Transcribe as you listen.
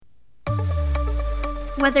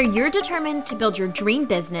Whether you're determined to build your dream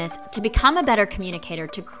business, to become a better communicator,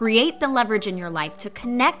 to create the leverage in your life, to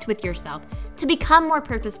connect with yourself, to become more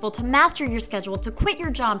purposeful, to master your schedule, to quit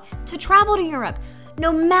your job, to travel to Europe,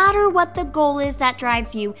 no matter what the goal is that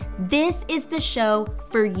drives you, this is the show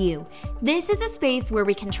for you. This is a space where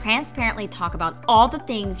we can transparently talk about all the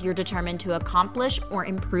things you're determined to accomplish or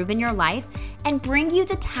improve in your life and bring you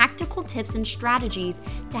the tactical tips and strategies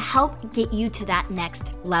to help get you to that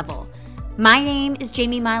next level. My name is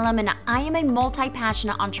Jamie Milam, and I am a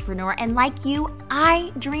multi-passionate entrepreneur, and like you,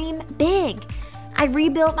 I dream big. I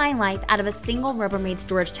rebuilt my life out of a single Rubbermaid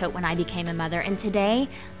storage tote when I became a mother, and today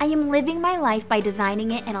I am living my life by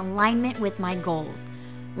designing it in alignment with my goals.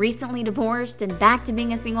 Recently divorced and back to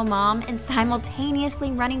being a single mom and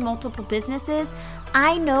simultaneously running multiple businesses,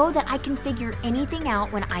 I know that I can figure anything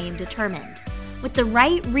out when I am determined. With the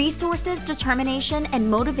right resources, determination, and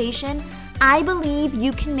motivation, I believe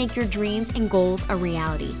you can make your dreams and goals a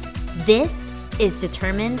reality. This is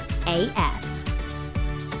Determined AF.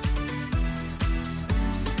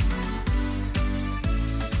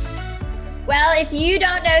 Well, if you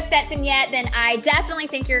don't know Stetson yet, then I definitely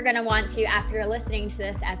think you're going to want to after listening to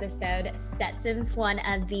this episode. Stetson's one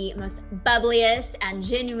of the most bubbliest and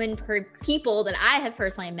genuine people that I have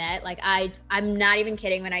personally met. Like I'm not even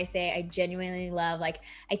kidding when I say I genuinely love,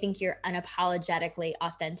 I think you're unapologetically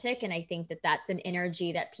authentic. And I think that that's an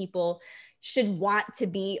energy that people should want to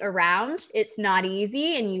be around. It's not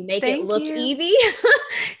easy and you make it look easy.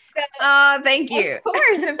 Thank you. Of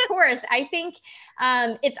course. I think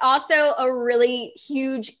it's also a really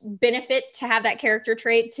huge benefit to have that character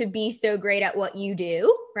trait to be so great at what you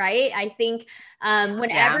do, right? I think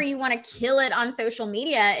whenever you want to kill it on social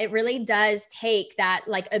media, it really does take that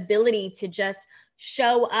ability to just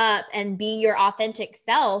show up and be your authentic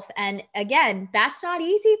self. And again, that's not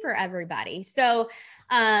easy for everybody. So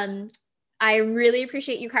I really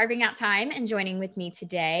appreciate you carving out time and joining with me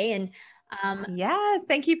today. And yes,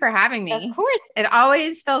 thank you for having me. Of course. It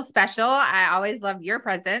always feels special. I always love your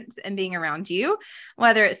presence and being around you,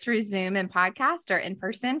 whether it's through Zoom and podcast or in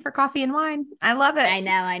person for coffee and wine. I love it. I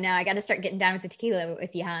know. I got to start getting down with the tequila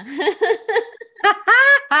with you, huh?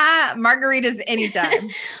 Margaritas anytime.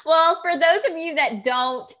 Well, for those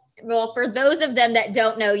of them that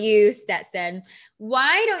don't know you, Stetson,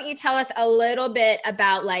 why don't you tell us a little bit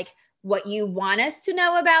about what you want us to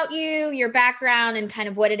know about you, your background, and kind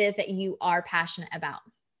of what it is that you are passionate about?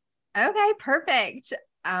 Okay, perfect.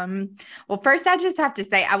 Well, first I just have to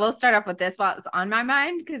say, I will start off with this while it's on my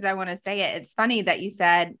mind, because I want to say it. It's funny that you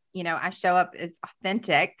said, I show up as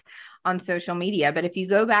authentic on social media, but if you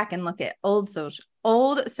go back and look at old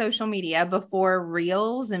social media before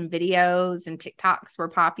reels and videos and TikToks were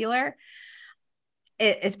popular,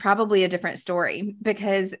 it is probably a different story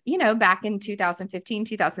because, back in 2015,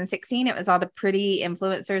 2016, it was all the pretty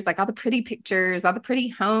influencers, all the pretty pictures, all the pretty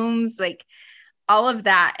homes, all of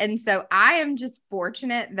that. And so I am just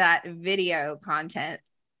fortunate that video content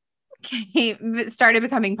started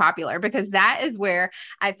becoming popular, because that is where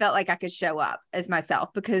I felt like I could show up as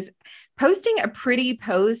myself, because posting a pretty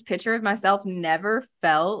posed picture of myself never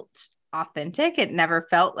felt authentic. It never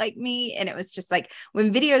felt like me. And it was just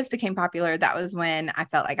when videos became popular, that was when I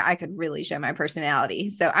felt like I could really show my personality.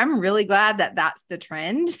 So I'm really glad that that's the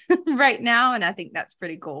trend right now. And I think that's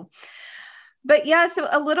pretty cool. But yeah, so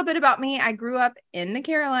a little bit about me. I grew up in the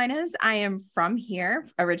Carolinas. I am from here,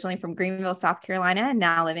 originally from Greenville, South Carolina, and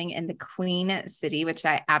now living in the Queen City, which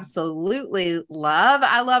I absolutely love.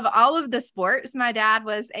 I love all of the sports. My dad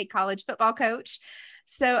was a college football coach.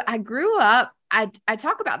 So I grew up, I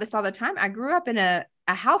talk about this all the time. I grew up in a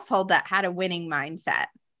household that had a winning mindset.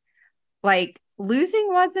 Losing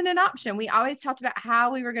wasn't an option. We always talked about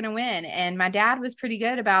how we were going to win. And my dad was pretty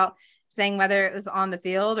good about saying whether it was on the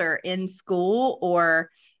field or in school, or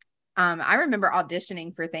I remember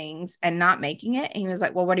auditioning for things and not making it. And he was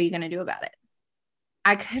like, well, what are you going to do about it?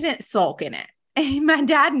 I couldn't sulk in it. And my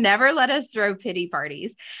dad never let us throw pity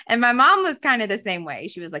parties. And my mom was kind of the same way.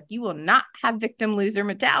 She was like, you will not have victim loser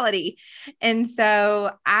mentality. And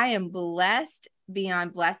so I am blessed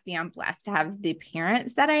beyond blessed to have the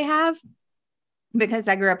parents that I have, because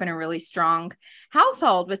I grew up in a really strong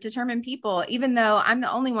household with determined people, even though I'm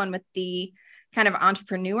the only one with the kind of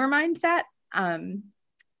entrepreneur mindset.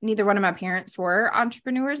 Neither one of my parents were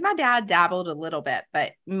entrepreneurs. My dad dabbled a little bit,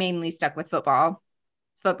 but mainly stuck with football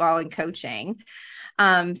and coaching.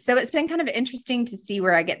 So it's been kind of interesting to see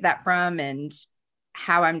where I get that from and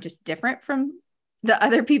how I'm just different from the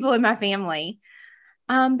other people in my family.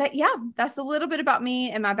 But yeah, that's a little bit about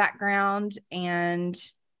me and my background and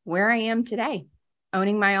where I am today,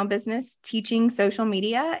 owning my own business, teaching social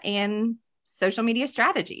media and social media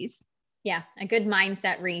strategies. Yeah. A good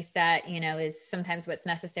mindset reset, is sometimes what's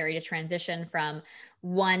necessary to transition from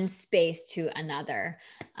one space to another.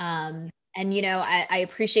 And I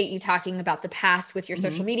appreciate you talking about the past with your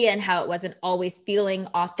social Mhm. media and how it wasn't always feeling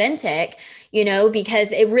authentic,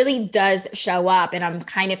 because it really does show up. And I'm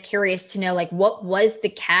kind of curious to know, like, what was the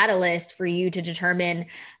catalyst for you to determine,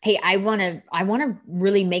 hey, I want to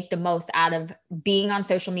really make the most out of being on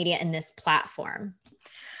social media in this platform?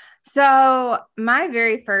 So my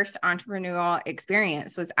very first entrepreneurial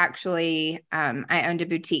experience was actually, I owned a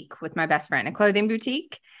boutique with my best friend, a clothing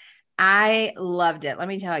boutique. I loved it. Let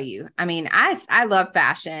me tell you. I mean, I love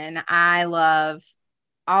fashion. I love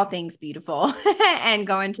all things beautiful and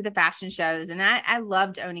going to the fashion shows. And I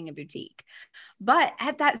loved owning a boutique. But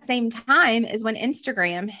at that same time is when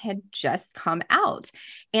Instagram had just come out.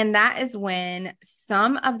 And that is when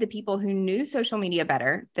some of the people who knew social media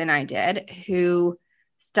better than I did, who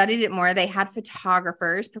studied it more, they had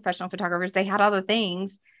photographers, professional photographers, they had all the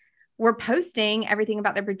things, were posting everything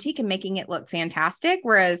about their boutique and making it look fantastic.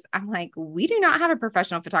 Whereas I'm like, we do not have a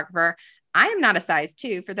professional photographer. I am not a size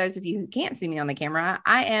 2. For those of you who can't see me on the camera,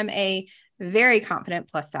 I am a very confident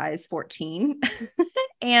plus size 14.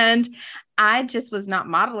 And I just was not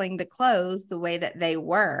modeling the clothes the way that they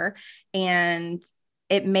were. And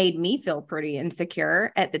it made me feel pretty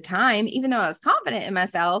insecure at the time. Even though I was confident in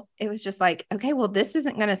myself, it was just like, okay, well, this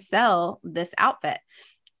isn't going to sell this outfit.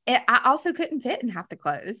 I also couldn't fit in half the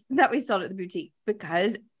clothes that we sold at the boutique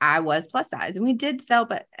because I was plus size, and we did sell,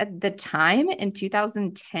 but at the time in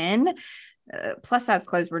 2010, plus size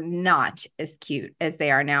clothes were not as cute as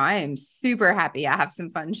they are now. I am super happy I have some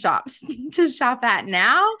fun shops to shop at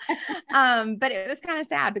now. But it was kind of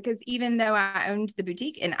sad because even though I owned the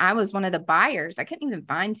boutique and I was one of the buyers, I couldn't even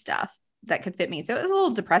find stuff that could fit me. So it was a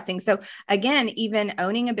little depressing. So again, even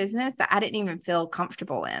owning a business that I didn't even feel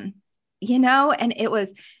comfortable in, and it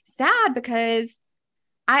was sad because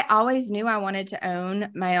I always knew I wanted to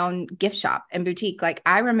own my own gift shop and boutique. Like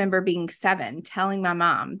I remember being 7, telling my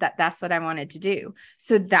mom that that's what I wanted to do.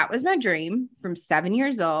 So that was my dream from 7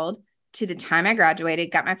 years old to the time I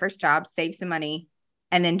graduated, got my first job, saved some money,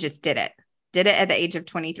 and then just did it. Did it at the age of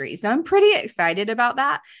 23. So I'm pretty excited about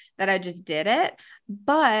that I just did it.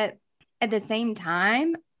 But at the same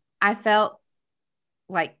time, I felt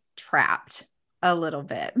like trapped a little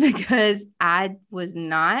bit because I was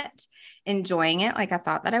not enjoying it like I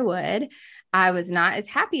thought that I would. I was not as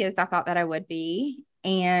happy as I thought that I would be.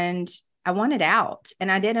 And I wanted out,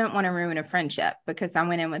 and I didn't want to ruin a friendship because I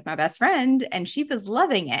went in with my best friend and she was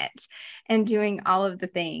loving it and doing all of the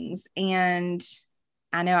things. And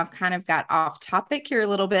I know I've kind of got off topic here a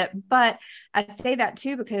little bit, but I say that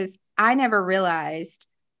too because I never realized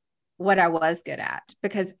what I was good at,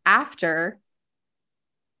 because after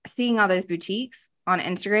seeing all those boutiques on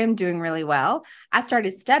Instagram doing really well, I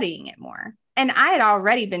started studying it more. And I had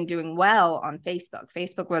already been doing well on Facebook.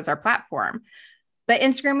 Facebook was our platform, but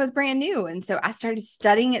Instagram was brand new. And so I started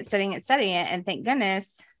studying it. And thank goodness,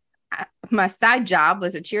 my side job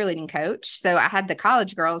was a cheerleading coach. So I had the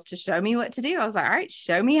college girls to show me what to do. I was like, all right,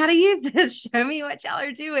 show me how to use this. Show me what y'all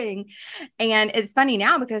are doing. And it's funny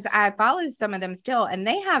now because I follow some of them still, and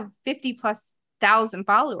they have 50,000+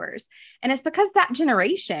 followers. And it's because that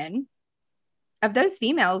generation of those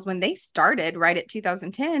females, when they started right at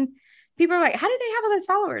 2010, people are like, how do they have all those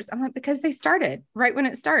followers? I'm like, because they started right when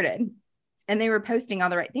it started. And they were posting all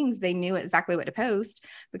the right things. They knew exactly what to post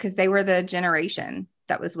because they were the generation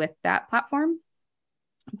that was with that platform.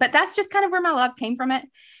 But that's just kind of where my love came from it,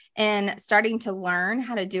 and starting to learn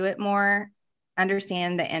how to do it more,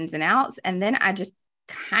 understand the ins and outs. And then I just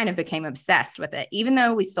kind of became obsessed with it. Even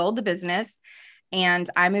though we sold the business and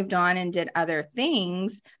I moved on and did other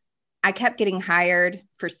things, I kept getting hired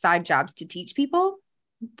for side jobs to teach people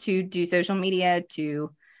to do social media,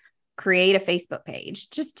 to create a Facebook page,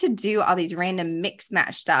 just to do all these random mix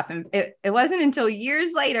match stuff. And it wasn't until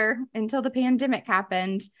years later, until the pandemic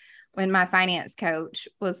happened, when my finance coach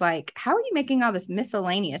was like, how are you making all this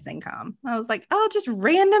miscellaneous income? I was like, oh, just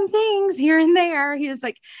random things here and there. He was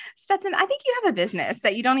like, Stetson, I think you have a business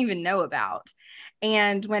that you don't even know about.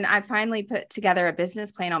 And when I finally put together a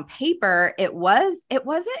business plan on paper, it wasn't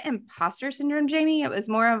imposter syndrome, Jamie. It was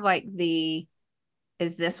more of like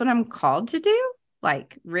is this what I'm called to do?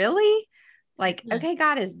 Like, really? Like, okay,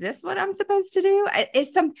 God, is this what I'm supposed to do?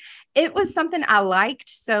 It was something I liked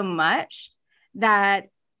so much that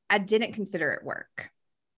I didn't consider it work.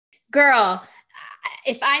 Girl,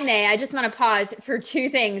 if I may, I just want to pause for 2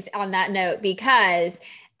 things on that note, because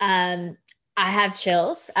I have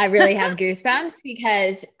chills. I really have goosebumps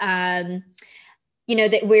because,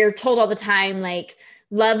 that we're told all the time, like,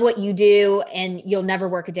 love what you do and you'll never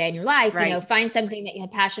work a day in your life, Right. find something that you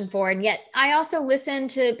have passion for. And yet I also listen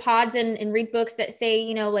to pods and read books that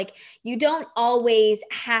say, like you don't always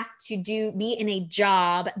have to be in a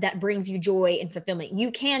job that brings you joy and fulfillment.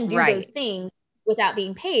 You can do Right. those things without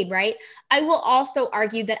being paid, right? I will also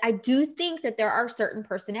argue that I do think that there are certain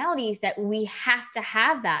personalities that we have to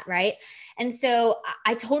have that, right? And so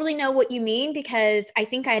I totally know what you mean, because I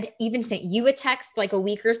think I'd even sent you a text like a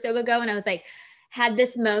week or so ago, and I was like, had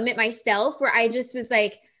this moment myself where I just was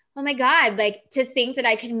like, oh my God, like to think that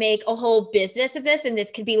I could make a whole business of this and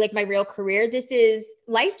this could be like my real career. This is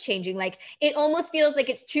life-changing. Like it almost feels like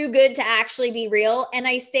it's too good to actually be real. And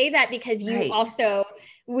I say that because you Right. also,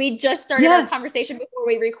 we just started our Yes. conversation before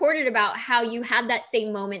we recorded about how you had that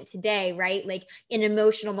same moment today, right? Like an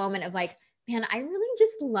emotional moment of like, man, I really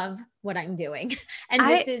just love what I'm doing. And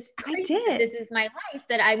this is I crazy that did. this is my life,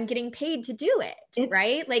 that I'm getting paid to do it. It's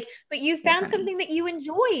Right. Like, but you so found funny. something that you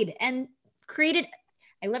enjoyed and created.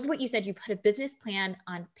 I loved what you said. You put a business plan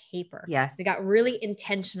on paper. Yes. We got really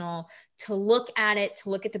intentional to look at it, to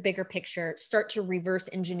look at the bigger picture, start to reverse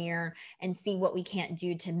engineer and see what we can't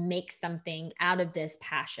do to make something out of this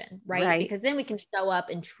passion, right? Because then we can show up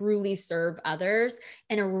and truly serve others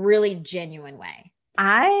in a really genuine way.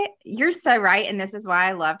 You're so right. And this is why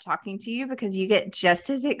I love talking to you, because you get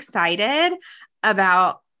just as excited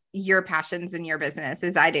about your passions in your business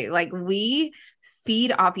as I do. Like we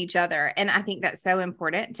feed off each other. And I think that's so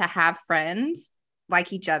important to have friends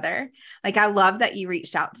like each other. Like I love that you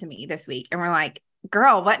reached out to me this week and we're like,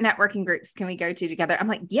 girl, what networking groups can we go to together? I'm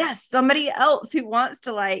like, yes, somebody else who wants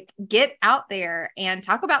to like get out there and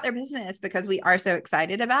talk about their business, because we are so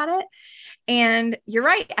excited about it. And you're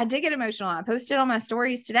right. I did get emotional. I posted on my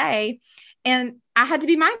stories today and I had to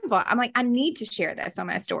be mindful. I'm like, I need to share this on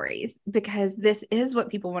my stories because this is what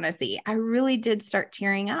people want to see. I really did start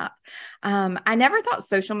tearing up. I never thought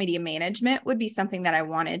social media management would be something that I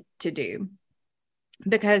wanted to do,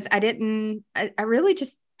 because I really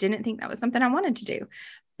just didn't think that was something I wanted to do.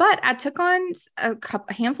 But I took on a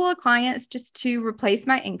handful of clients just to replace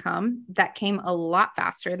my income. That came a lot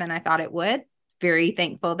faster than I thought it would. Very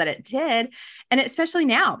thankful that it did. And especially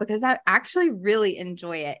now, because I actually really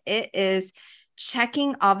enjoy it. It is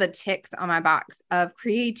checking all the ticks on my box of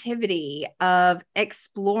creativity, of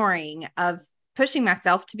exploring, of pushing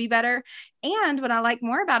myself to be better. And what I like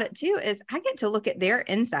more about it too is I get to look at their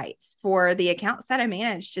insights for the accounts that I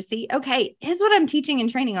manage to see, okay, is what I'm teaching and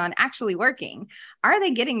training on actually working? Are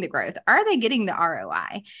they getting the growth? Are they getting the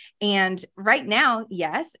ROI? And right now,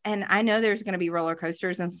 yes. And I know there's going to be roller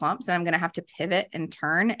coasters and slumps, and I'm going to have to pivot and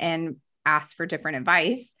turn and ask for different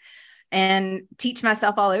advice and teach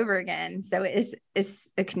myself all over again. So it's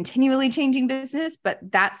a continually changing business, but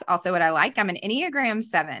that's also what I like. I'm an Enneagram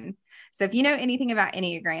 7. So if you know anything about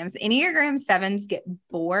Enneagrams, Enneagram 7s get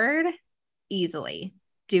bored easily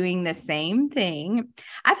doing the same thing.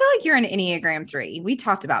 I feel like you're an Enneagram 3. We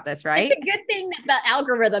talked about this, right? It's a good thing that the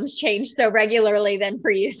algorithms change so regularly then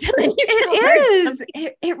for you. So then you can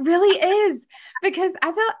It really is. Because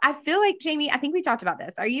I feel like, Jamie, I think we talked about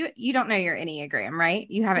this. You don't know your Enneagram, right?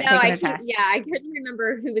 You haven't taken a test. Yeah, I couldn't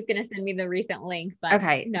remember who was going to send me the recent link, but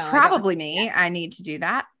okay. No, probably me. I need to do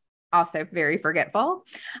that. Also very forgetful.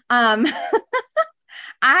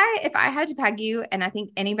 If I had to peg you, and I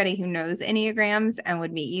think anybody who knows Enneagrams and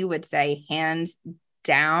would meet you would say hands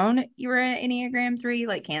down, you were an Enneagram 3,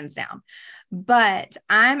 like hands down. But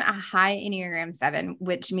I'm a high Enneagram 7,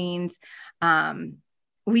 which means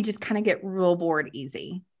we just kind of get real bored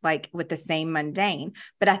easy, like with the same mundane.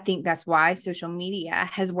 But I think that's why social media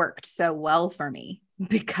has worked so well for me,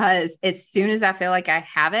 because as soon as I feel like I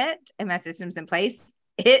have it and my system's in place,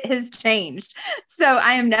 it has changed. So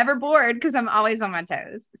I am never bored because I'm always on my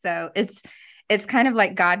toes. So it's kind of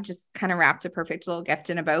like God just kind of wrapped a perfect little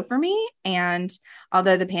gift in a bow for me. And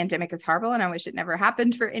although the pandemic is horrible and I wish it never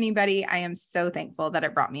happened for anybody, I am so thankful that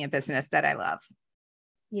it brought me a business that I love.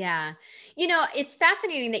 Yeah. It's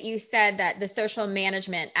fascinating that you said that the social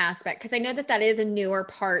management aspect, because I know that that is a newer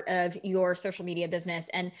part of your social media business.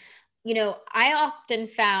 And I often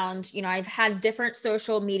found, I've had different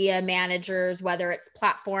social media managers, whether it's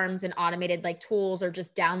platforms and automated like tools or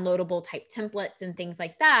just downloadable type templates and things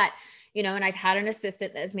like that, and I've had an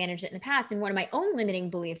assistant that has managed it in the past. And one of my own limiting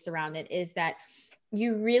beliefs around it is that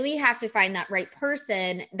you really have to find that right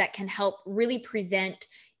person that can help really present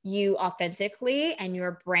you authentically and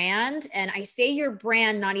your brand. And I say your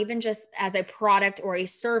brand, not even just as a product or a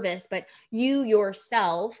service, but you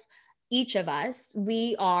yourself. Each of us,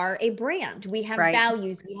 we are a brand. We have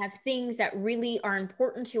values. We have things that really are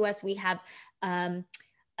important to us. We have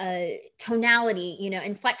tonality,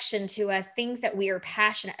 inflection to us, things that we are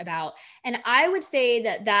passionate about. And I would say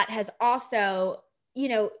that that has also,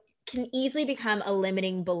 can easily become a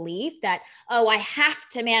limiting belief that, oh, I have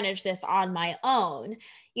to manage this on my own,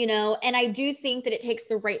 and I do think that it takes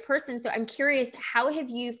the right person. So I'm curious, how have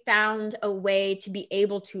you found a way to be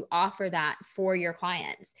able to offer that for your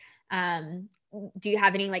clients? Do you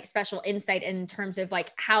have any like special insight in terms of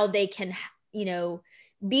like how they can,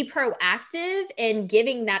 be proactive in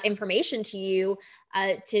giving that information to you,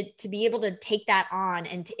 to be able to take that on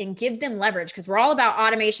and give them leverage? Because we're all about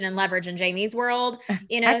automation and leverage in Jamie's world, Heck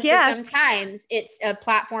so yes. sometimes it's a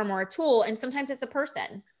platform or a tool, and sometimes it's a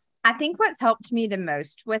person. I think what's helped me the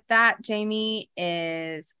most with that, Jamie,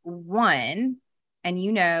 is one,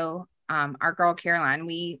 and our girl Caroline,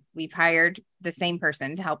 we've hired the same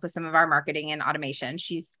person to help with some of our marketing and automation.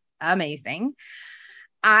 She's amazing.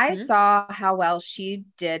 I saw how well she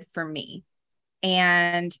did for me,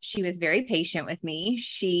 and she was very patient with me.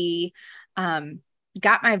 She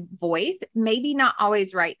got my voice, maybe not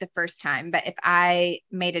always right the first time, but if I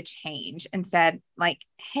made a change and said like,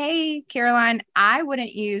 hey, Caroline, I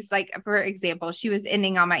wouldn't use, like, for example, she was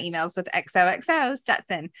ending all my emails with XOXO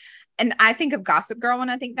Stetson. And I think of Gossip Girl when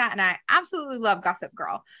I think that, and I absolutely love Gossip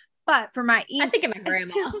Girl. But for my I think of my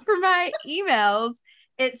grandma. For my emails,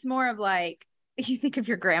 it's more of like, you think of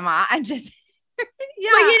your grandma. I just, yeah.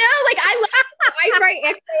 But like I write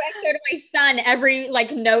XOXO to my son every like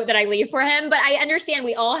note that I leave for him. But I understand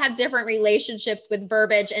we all have different relationships with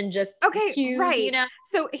verbiage and just cues, right.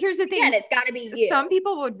 So here's the thing. And it's got to be you. Some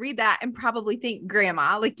people would read that and probably think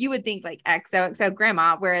grandma, like you would think like XOXO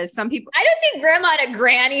grandma, whereas some people. I don't think grandma in a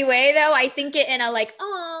granny way though. I think it in a like,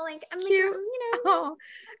 oh, like I'm cute. Oh,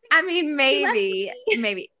 I mean, maybe.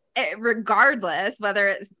 Regardless, whether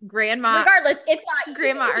it's grandma, it's not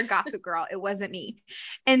grandma or Gossip Girl, it wasn't me.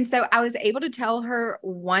 And so I was able to tell her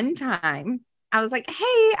one time, I was like,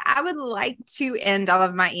 hey, I would like to end all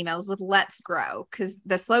of my emails with let's grow. Cause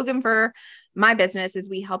the slogan for my business is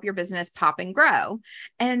we help your business pop and grow.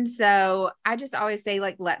 And so I just always say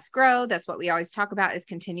like, let's grow. That's what we always talk about, is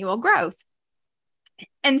continual growth.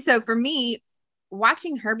 And so for me,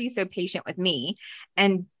 watching her be so patient with me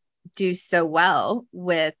and do so well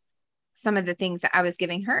with some of the things that I was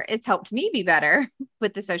giving her, it's helped me be better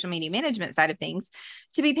with the social media management side of things,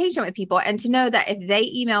 to be patient with people and to know that if they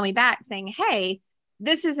email me back saying, hey,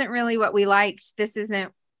 this isn't really what we liked,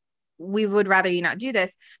 we would rather you not do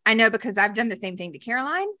this. I know, because I've done the same thing to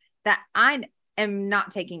Caroline, that I am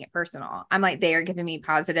not taking it personal. I'm like, they are giving me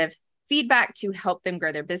positive feedback to help them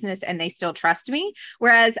grow their business and they still trust me.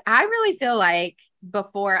 Whereas I really feel like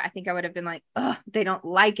before, I think I would have been like, oh, they don't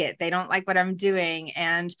like it. They don't like what I'm doing.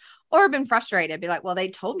 Or been frustrated, be like, well, they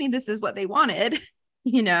told me this is what they wanted,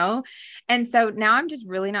 And so now I'm just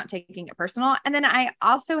really not taking it personal. And then I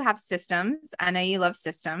also have systems. I know you love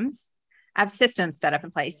systems. I have systems set up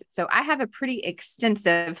in place. So I have a pretty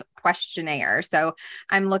extensive questionnaire. So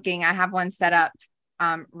I have one set up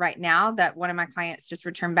right now that one of my clients just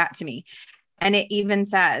returned back to me. And it even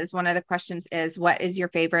says, one of the questions is, what is your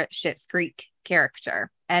favorite Schitt's Creek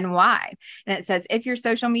character and why? And it says, if your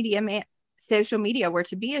social media were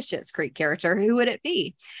to be a Schitt's Creek character, who would it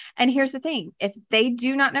be? And here's the thing. If they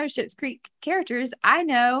do not know Schitt's Creek characters, I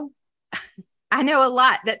know a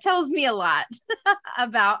lot that tells me a lot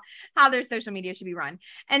about how their social media should be run.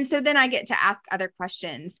 And so then I get to ask other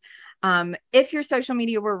questions. If your social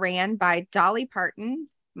media were ran by Dolly Parton,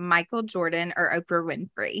 Michael Jordan, or Oprah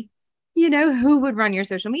Winfrey, who would run your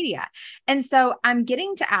social media? And so I'm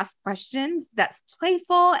getting to ask questions that's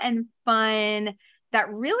playful and fun,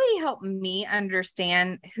 that really help me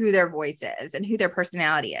understand who their voice is and who their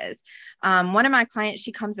personality is. One of my clients,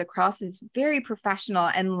 she comes across as very professional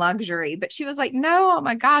and luxury, but she was like, no, oh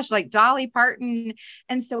my gosh, like Dolly Parton.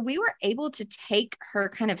 And so we were able to take her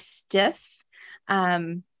kind of stiff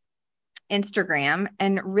Instagram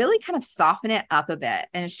and really kind of soften it up a bit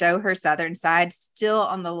and show her Southern side, still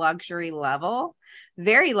on the luxury level,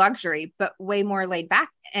 very luxury, but way more laid back.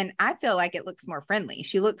 And I feel like it looks more friendly.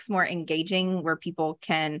 She looks more engaging, where people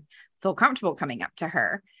can feel comfortable coming up to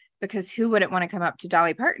her, because who wouldn't want to come up to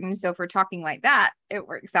Dolly Parton? So if we're talking like that, it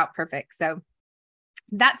works out perfect. So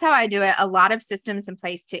that's how I do it. A lot of systems in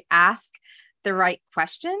place to ask the right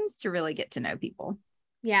questions to really get to know people.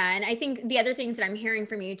 Yeah. And I think the other things that I'm hearing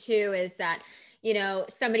from you too is that,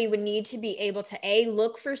 somebody would need to be able to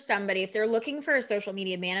look for somebody, if they're looking for a social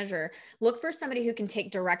media manager, look for somebody who can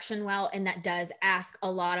take direction well, and that does ask a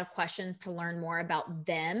lot of questions to learn more about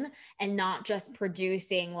them, and not just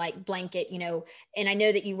producing like blanket, and I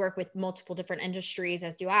know that you work with multiple different industries,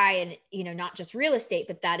 as do I, and, not just real estate,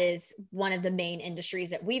 but that is one of the main industries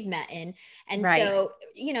that we've met in. And Right. so,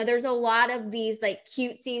 there's a lot of these like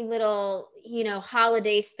cutesy little,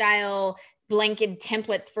 holiday style blanket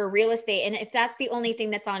templates for real estate. And if that's the only thing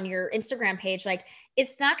that's on your Instagram page, like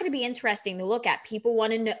it's not going to be interesting to look at. People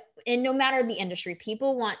want to know, and no matter the industry,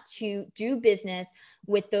 people want to do business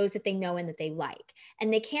with those that they know and that they like.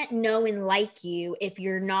 And they can't know and like you if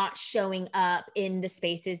you're not showing up in the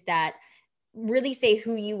spaces that really say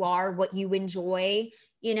who you are, what you enjoy,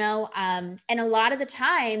 and a lot of the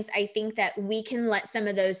times I think that we can let some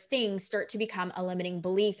of those things start to become a limiting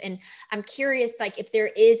belief. And I'm curious, like if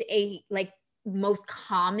there is a like most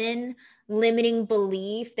common limiting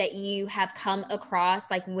belief that you have come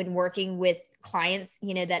across, like when working with clients,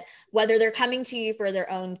 that whether they're coming to you for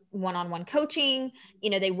their own one-on-one coaching,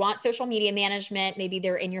 they want social media management, maybe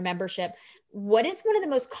they're in your membership. What is one of the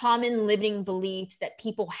most common limiting beliefs that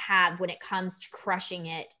people have when it comes to crushing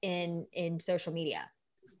it in social media?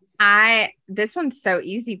 This one's so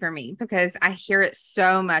easy for me because I hear it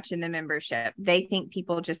so much in the membership. They think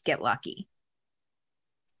people just get lucky.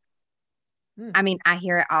 I mean, I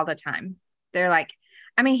hear it all the time. They're like,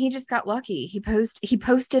 he just got lucky. He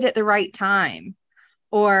posted at the right time,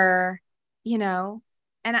 or, and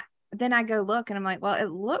then I go look and I'm like, well,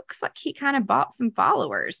 it looks like he kind of bought some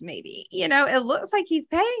followers. Maybe, it looks like he's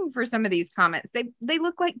paying for some of these comments. They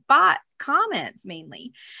look like bot comments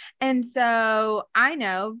mainly. And so I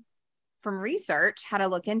know from research how to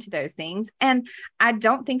look into those things. And I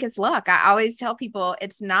don't think it's luck. I always tell people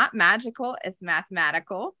it's not magical. It's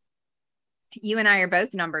mathematical. You and I are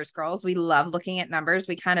both numbers girls. We love looking at numbers.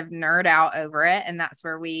 We kind of nerd out over it. And that's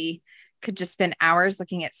where we could just spend hours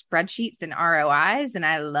looking at spreadsheets and ROIs. And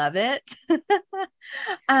I love it.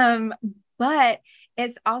 But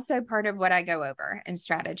it's also part of what I go over in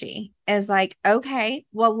strategy is like, okay,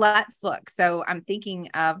 well, let's look. So I'm thinking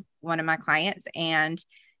of one of my clients and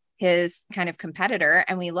his kind of competitor.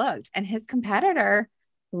 And we looked, and his competitor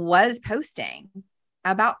was posting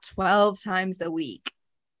about 12 times a week,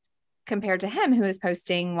 compared to him who is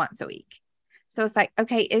posting once a week. So it's like,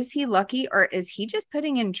 okay, is he lucky, or is he just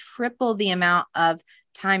putting in triple the amount of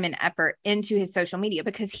time and effort into his social media?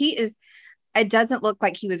 Because it doesn't look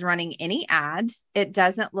like he was running any ads. It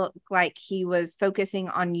doesn't look like he was focusing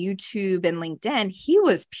on YouTube and LinkedIn. He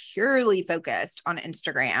was purely focused on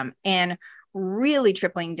Instagram and really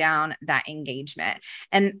tripling down that engagement.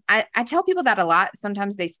 And I tell people that a lot.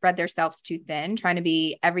 Sometimes they spread themselves too thin, trying to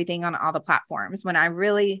be everything on all the platforms, when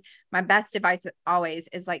my best advice always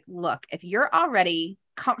is like, look, if you're already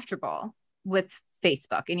comfortable with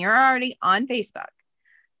Facebook and you're already on Facebook,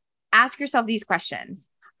 ask yourself these questions.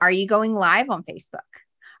 Are you going live on Facebook?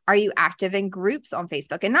 Are you active in groups on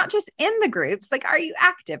Facebook? And not just in the groups, like, are you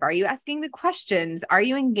active? Are you asking the questions? Are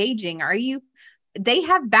you engaging? They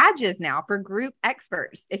have badges now for group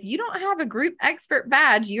experts. If you don't have a group expert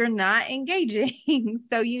badge, you're not engaging.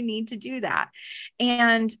 So you need to do that.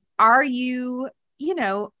 And are you,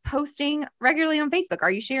 posting regularly on Facebook?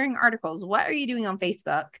 Are you sharing articles? What are you doing on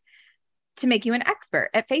Facebook to make you an expert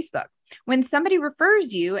at Facebook? When somebody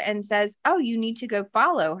refers you and says, oh, you need to go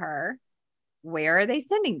follow her, where are they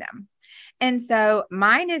sending them? And so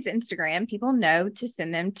mine is Instagram. People know to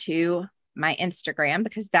send them to my Instagram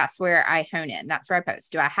because that's where I hone in. That's where I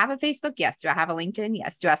post. Do I have a Facebook? Yes. Do I have a LinkedIn?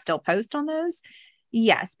 Yes. Do I still post on those?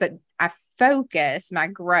 Yes. But I focus my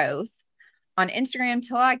growth on Instagram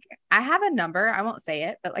till I have a number. I won't say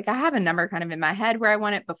it, but like I have a number kind of in my head where I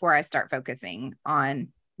want it before I start focusing on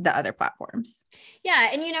the other platforms.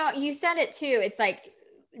 Yeah. And you said it too. It's like,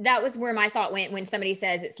 that was where my thought went when somebody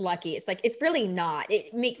says it's lucky. It's like, it's really not.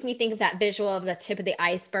 It makes me think of that visual of the tip of the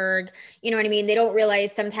iceberg. You know what I mean? They don't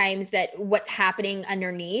realize sometimes that what's happening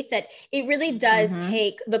underneath, that it really does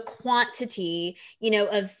take the quantity,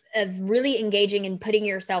 of really engaging and putting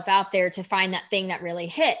yourself out there to find that thing that really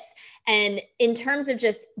hits. And in terms of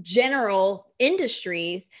just general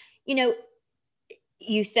industries,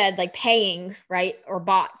 you said like paying, right? Or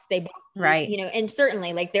bots, right. And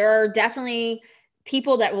certainly like there are definitely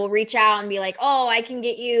people that will reach out and be like, oh, I can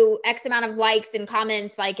get you X amount of likes and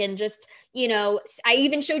comments, like, and just, I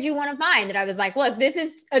even showed you one of mine that I was like, look, this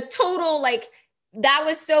is a total, like, that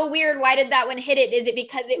was so weird. Why did that one hit it? Is it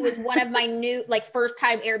because it was one of my new, like, first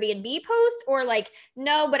time Airbnb posts, or like,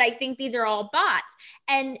 no, but I think these are all bots.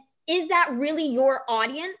 And is that really your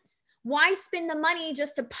audience? why spend the money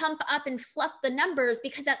just to pump up and fluff the numbers?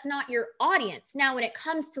 Because that's not your audience. Now, when it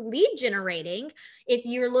comes to lead generating, if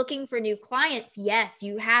you're looking for new clients, yes,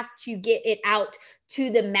 you have to get it out to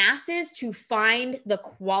the masses to find the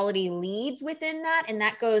quality leads within that. And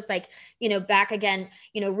that goes like, back again,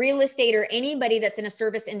 real estate or anybody that's in a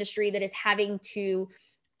service industry that is having to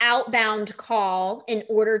outbound call in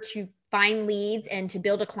order to find leads and to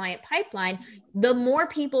build a client pipeline. The more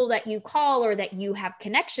people that you call or that you have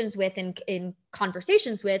connections with and in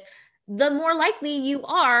conversations with, the more likely you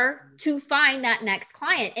are to find that next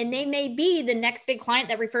client. And they may be the next big client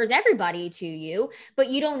that refers everybody to you, but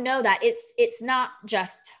you don't know that. It's not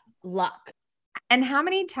just luck. And how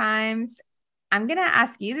many times, I'm going to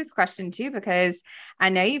ask you this question too, because I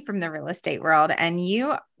know you from the real estate world, and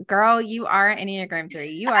you, girl, you are an Enneagram 3.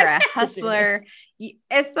 You are a hustler.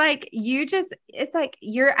 It's like,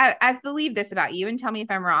 I believe this about you, and tell me if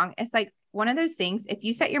I'm wrong. It's like one of those things, if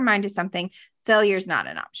you set your mind to something, failure is not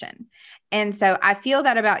an option. And so I feel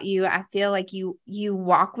that about you. I feel like you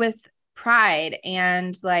walk with pride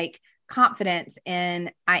and like confidence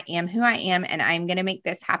in, I am who I am and I'm going to make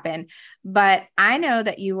this happen. But I know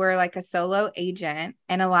that you were like a solo agent,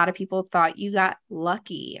 and a lot of people thought you got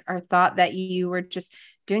lucky or thought that you were just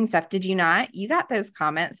doing stuff. Did you not? You got those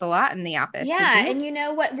comments a lot in the office. Yeah. And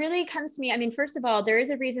what really comes to me, I mean, first of all, there is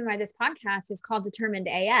a reason why this podcast is called Determined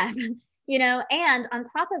AF. And on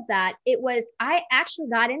top of that, I actually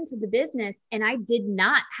got into the business and I did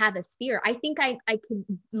not have a sphere. I think I could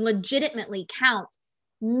legitimately count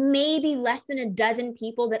maybe less than a dozen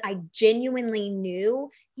people that I genuinely knew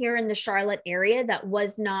here in the Charlotte area that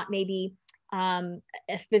was not maybe a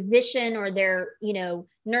physician or their,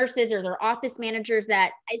 nurses or their office managers.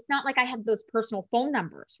 That it's not like I have those personal phone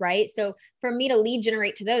numbers, right? So for me to lead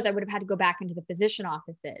generate to those, I would have had to go back into the physician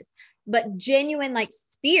offices. But genuine like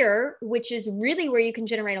sphere, which is really where you can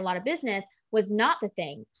generate a lot of business, was not the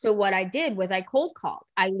thing. So what I did was I cold called.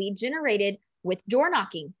 I lead generated with door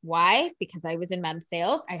knocking. Why? Because I was in med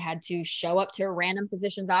sales. I had to show up to a random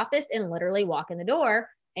physician's office and literally walk in the door,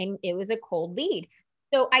 and it was a cold lead.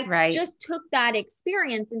 So I just took that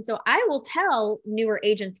experience. And so I will tell newer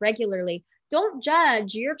agents regularly, don't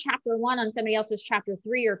judge your chapter 1 on somebody else's chapter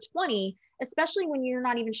 3 or 20, especially when you're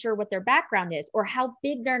not even sure what their background is or how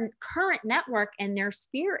big their current network and their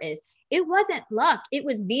sphere is. It wasn't luck. It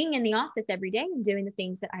was being in the office every day and doing the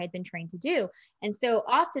things that I had been trained to do. And so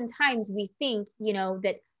oftentimes we think,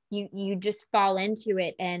 that you just fall into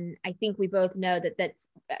it. And I think we both know that that's,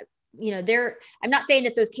 I'm not saying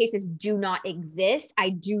that those cases do not exist. I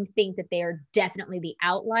do think that they are definitely the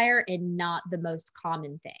outlier and not the most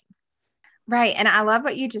common thing. Right. And I love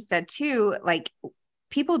what you just said too. Like,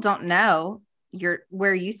 people don't know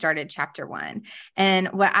where you started chapter 1. And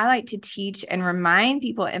what I like to teach and remind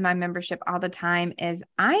people in my membership all the time is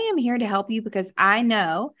I am here to help you because I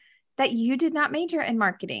know that you did not major in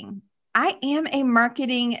marketing. I am a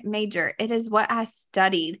marketing major. It is what I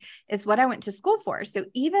studied, is what I went to school for. So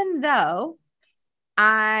even though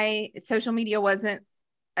social media wasn't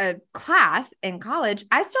a class in college,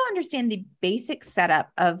 I still understand the basic setup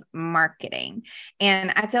of marketing.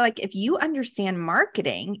 And I feel like if you understand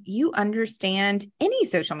marketing, you understand any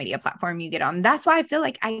social media platform you get on. That's why I feel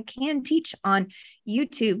like I can teach on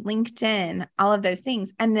YouTube, LinkedIn, all of those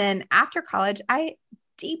things. And then after college, I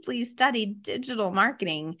deeply studied digital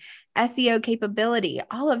marketing, SEO capability,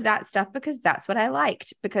 all of that stuff, because that's what I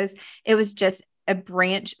liked, because it was just a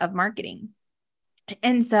branch of marketing.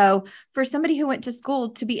 And so for somebody who went to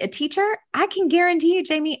school to be a teacher, I can guarantee you,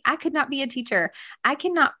 Jamie, I could not be a teacher. I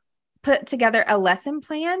cannot put together a lesson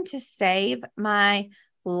plan to save my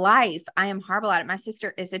life. I am horrible at it. My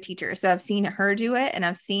sister is a teacher, so I've seen her do it and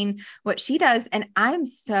I've seen what she does. And I'm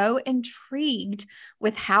so intrigued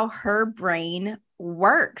with how her brain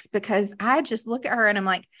works, because I just look at her and I'm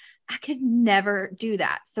like, I could never do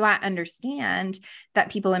that. So I understand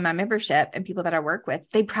that people in my membership and people that I work with,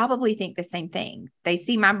 they probably think the same thing. They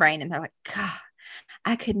see my brain and they're like, God,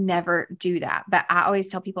 I could never do that. But I always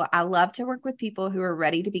tell people I love to work with people who are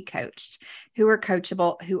ready to be coached, who are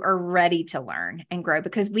coachable, who are ready to learn and grow,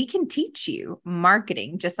 because we can teach you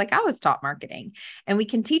marketing, just like I was taught marketing, and we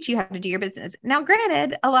can teach you how to do your business. Now,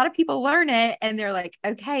 granted, a lot of people learn it and they're like,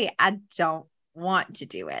 okay, I don't want to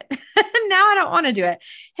do it. Now I don't want to do it.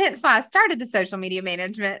 Hence why I started the social media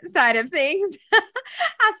management side of things.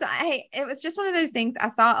 It was just one of those things.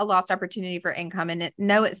 I saw a lost opportunity for income, and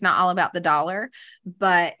no, it's not all about the dollar,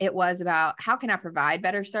 but it was about how can I provide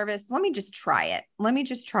better service? Let me just try it. Let me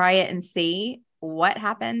just try it and see what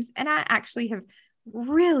happens. And I actually have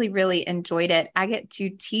really, really enjoyed it. I get to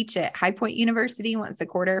teach at High Point University once a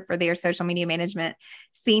quarter for their social media management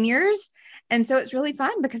seniors. And so it's really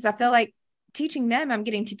fun because I feel like teaching them, I'm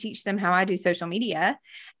getting to teach them how I do social media.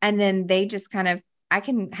 And then they just kind of, I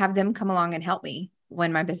can have them come along and help me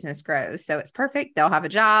when my business grows. So it's perfect. They'll have a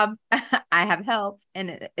job. I have help.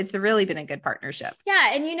 And it's really been a good partnership.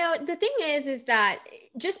 Yeah. And the thing is that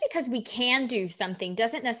just because we can do something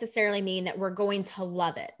doesn't necessarily mean that we're going to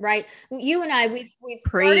love it. Right. You and I, we've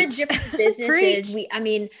started different businesses.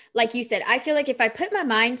 Like you said, I feel like if I put my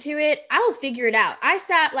mind to it, I'll figure it out. I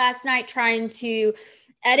sat last night trying to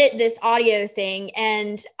edit this audio thing.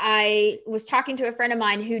 And I was talking to a friend of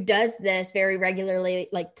mine who does this very regularly,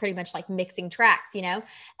 like pretty much like mixing tracks, and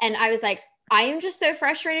I was like, I am just so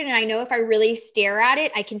frustrated. And I know if I really stare at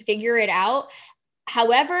it, I can figure it out.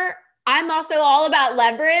 However, I'm also all about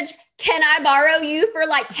leverage. Can I borrow you for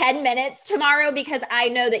like 10 minutes tomorrow? Because I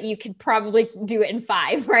know that you could probably do it in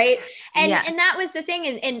 5, right? And that was the thing.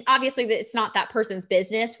 And obviously it's not that person's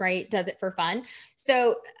business, right? Does it for fun.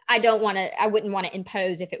 So I wouldn't want to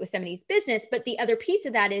impose if it was somebody's business. But the other piece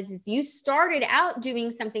of that is you started out doing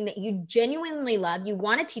something that you genuinely love. You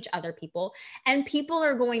want to teach other people, and people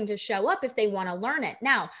are going to show up if they want to learn it.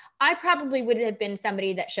 Now, I probably would have been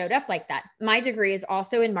somebody that showed up like that. My degree is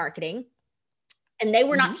also in marketing. And they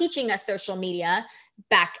were not teaching us social media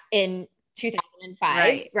back in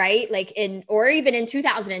 2005, right? Like or even in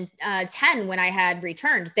 2010 when I had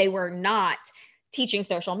returned, they were not teaching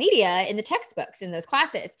social media in the textbooks in those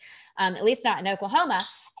classes, at least not in Oklahoma.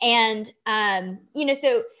 And,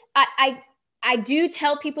 so I do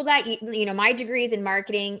tell people that, my degree is in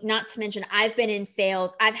marketing, not to mention I've been in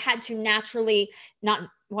sales. I've had to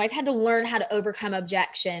I've had to learn how to overcome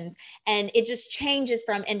objections, and it just changes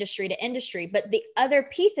from industry to industry. But the other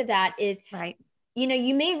piece of that is,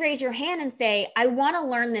 you may raise your hand and say, I want to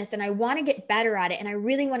learn this and I want to get better at it. And I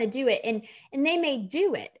really want to do it. And they may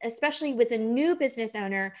do it, especially with a new business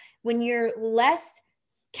owner, when you're less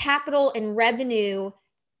capital and revenue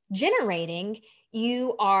generating,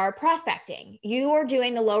 you are prospecting, you are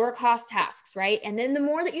doing the lower cost tasks, right? And then the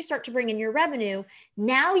more that you start to bring in your revenue,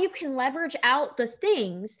 now you can leverage out the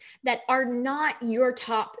things that are not your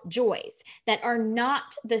top joys, that are not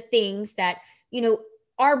the things that,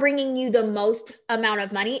 are bringing you the most amount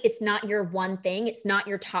of money. It's not your one thing. It's not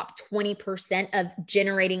your top 20% of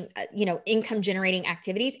generating, income generating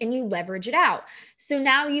activities, and you leverage it out. So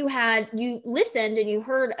now you listened and you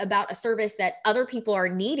heard about a service that other people are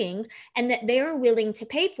needing and that they're willing to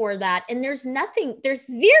pay for that. And there's zero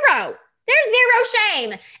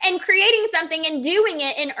shame in creating something and doing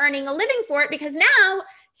it and earning a living for it, because now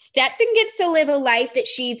Stetson gets to live a life that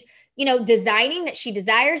she's, designing, that she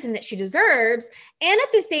desires and that she deserves. And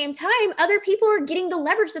at the same time, other people are getting the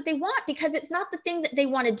leverage that they want because it's not the thing that they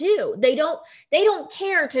want to do. They don't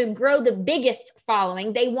care to grow the biggest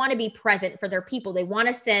following. They want to be present for their people. They want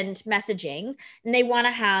to send messaging, and they want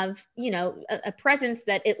to have, a presence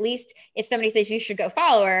that at least if somebody says you should go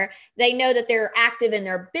follow her, they know that they're active in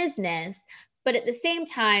their business. But at the same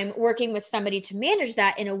time, working with somebody to manage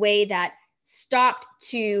that in a way that stopped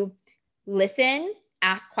to listen,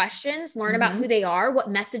 ask questions, learn about who they are.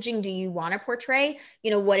 What messaging do you want to portray?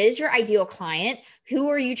 What is your ideal client? Who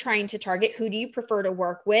are you trying to target? Who do you prefer to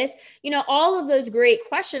work with? All of those great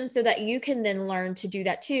questions, so that you can then learn to do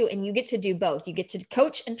that too. And you get to do both. You get to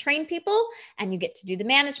coach and train people, and you get to do the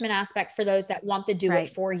management aspect for those that want the do it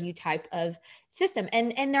for you type of system.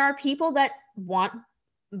 And there are people that want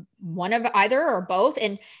one of either or both.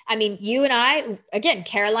 And I mean, you and I, again,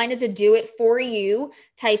 Caroline is a do it for you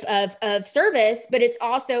type of service, but it's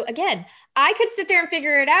also, again, I could sit there and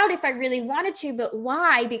figure it out if I really wanted to, but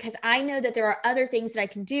why? Because I know that there are other things that I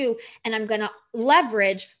can do, and I'm going to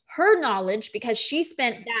leverage her knowledge because she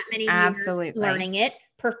spent that many years learning it,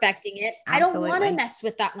 perfecting it. Absolutely. I don't want to mess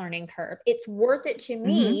with that learning curve. It's worth it to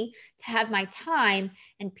me to have my time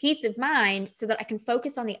and peace of mind so that I can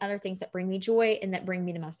focus on the other things that bring me joy and that bring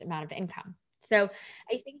me the most amount of income. So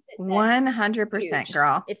I think that 100%, huge.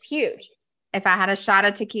 Girl. It's huge. If I had a shot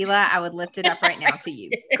of tequila, I would lift it up right now to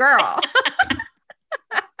you, girl.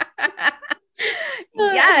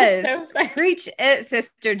 Yes. So preach it,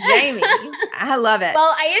 Sister Jamie. I love it.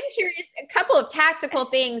 Well, I am curious, a couple of tactical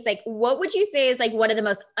things. Like, what would you say is like one of the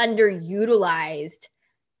most underutilized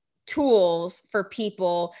tools for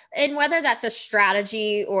people, and whether that's a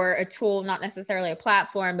strategy or a tool, not necessarily a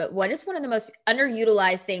platform, but what is one of the most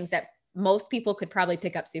underutilized things that most people could probably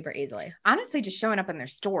pick up super easily? Honestly, just showing up in their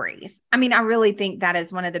stories. I mean, I really think that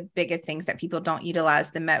is one of the biggest things that people don't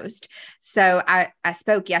utilize the most. So I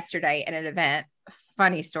spoke yesterday at an event.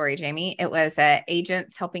 Funny story, Jamie. It was a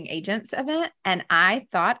agents helping agents event. And I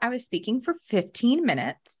thought I was speaking for 15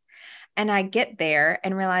 minutes. And I get there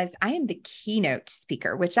and realize I am the keynote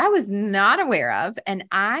speaker, which I was not aware of. And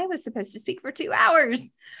I was supposed to speak for 2 hours.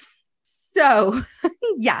 So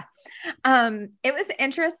yeah, it was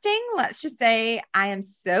interesting. Let's just say I am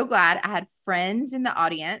so glad I had friends in the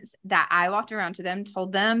audience that I walked around to them,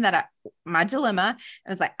 told them that my dilemma, I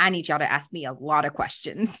was like, I need y'all to ask me a lot of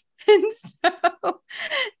questions. And so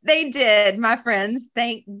they did. My friends,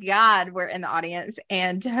 thank God, were in the audience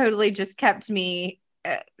and totally just kept me.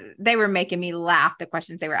 They were making me laugh, the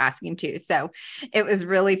questions they were asking too. So it was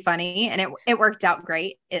really funny and it worked out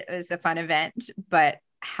great. It was a fun event, but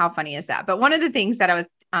how funny is that? But one of the things that I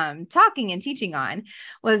was talking and teaching on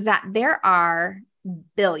was that there are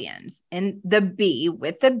billions, and the B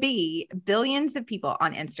with the B, billions of people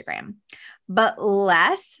on Instagram, but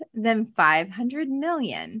less than 500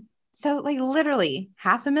 million. So like literally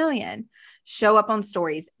 500,000 show up on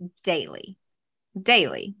stories daily.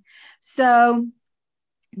 So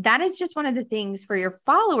that is just one of the things for your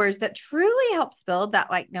followers that truly helps build that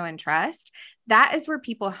like, know, and trust. That is where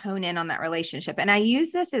people hone in on that relationship. And I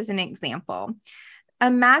use this as an example.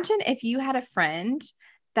 Imagine if you had a friend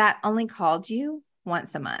that only called you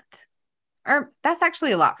once a month, or that's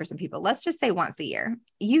actually a lot for some people. Let's just say once a year.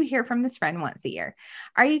 You hear from this friend once a year.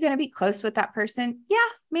 Are you going to be close with that person? Yeah,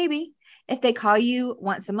 maybe. If they call you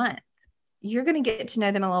once a month, you're going to get to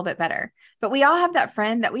know them a little bit better. But we all have that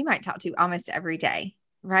friend that we might talk to almost every day,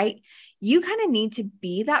 right? You kind of need to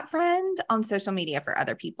be that friend on social media for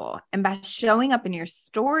other people. And by showing up in your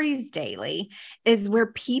stories daily is where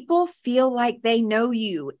people feel like they know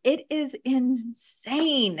you. It is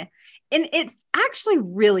insane. And it's actually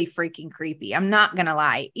really freaking creepy. I'm not going to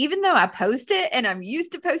lie. Even though I post it and I'm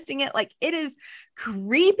used to posting it, like it is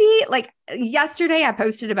creepy. Like yesterday I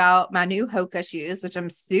posted about my new Hoka shoes, which I'm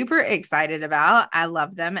super excited about. I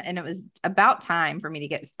love them. And it was about time for me to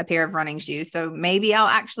get a pair of running shoes. So maybe I'll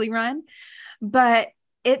actually run, but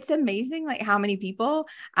it's amazing. Like how many people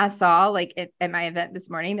I saw like at my event this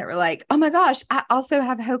morning that were like, oh my gosh, I also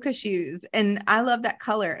have Hoka shoes and I love that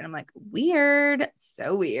color. And I'm like, weird.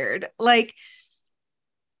 So weird. Like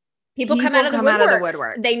people come out of the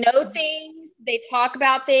woodwork. They know things. They talk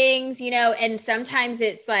about things, and sometimes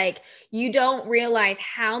it's like, you don't realize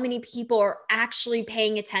how many people are actually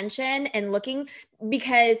paying attention and looking,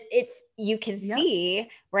 because you can see,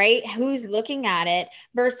 right, who's looking at it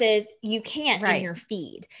versus you can't in your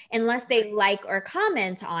feed unless they like or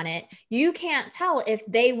comment on it. You can't tell if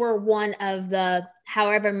they were one of the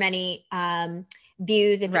however many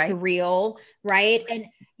views, if it's a reel, right? And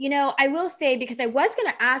I will say, because I was going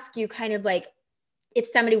to ask you kind of like if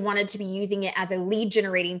somebody wanted to be using it as a lead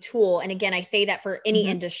generating tool. And again, I say that for any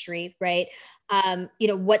industry, right?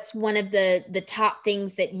 What's one of the top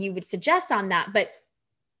things that you would suggest on that? But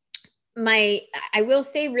I will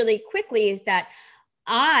say really quickly is that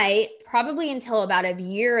I probably until about a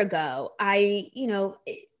year ago,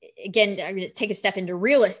 again, I'm going to take a step into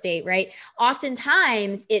real estate, right?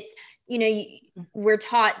 Oftentimes it's, we're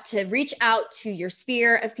taught to reach out to your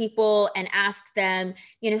sphere of people and ask them,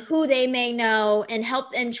 who they may know, and help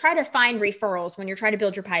and try to find referrals when you're trying to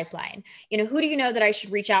build your pipeline. Who do you know that I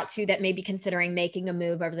should reach out to that may be considering making a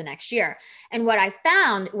move over the next year? And what I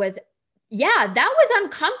found was, that was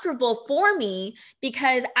uncomfortable for me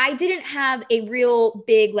because I didn't have a real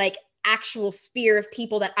big, like, actual sphere of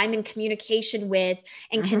people that I'm in communication with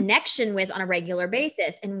and connection with on a regular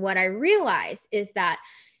basis. And what I realized is that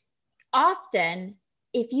often,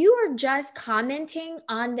 if you are just commenting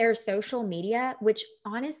on their social media, which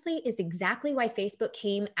honestly is exactly why Facebook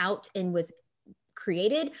came out and was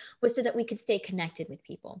created, was so that we could stay connected with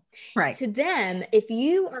people. Right. To them, if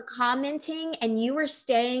you are commenting and you are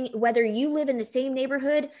staying, whether you live in the same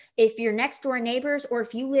neighborhood, if you're next door neighbors, or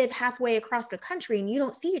if you live halfway across the country and you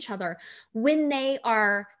don't see each other, when they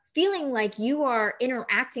are feeling like you are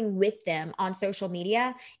interacting with them on social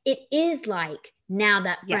media, it is like now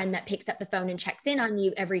that friend that picks up the phone and checks in on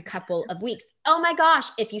you every couple of weeks. Oh my gosh,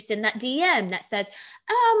 if you send that DM that says,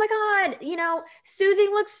 oh my God, Susie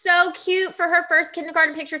looks so cute for her first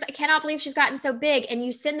kindergarten pictures. I cannot believe she's gotten so big. And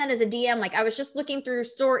you send that as a DM. Like, I was just looking through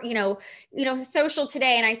social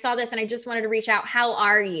today and I saw this and I just wanted to reach out. How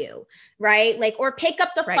are you? Right? Like, or pick up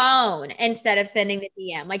the phone instead of sending the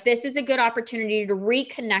DM. Like, this is a good opportunity to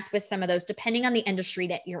reconnect with some of those, depending on the industry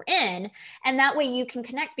that you're in. And that way you can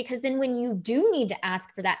connect, because then when you do need to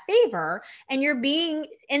ask for that favor and you're being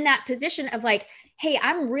in that position of like, hey,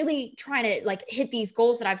 I'm really trying to like hit these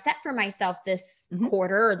goals that I've set for myself this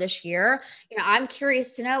quarter or this year. I'm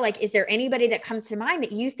curious to know, like, is there anybody that comes to mind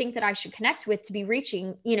that you think that I should connect with to be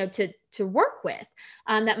reaching, to work with,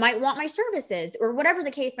 that might want my services, or whatever the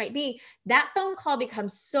case might be? That phone call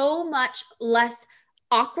becomes so much less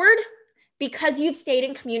awkward because you've stayed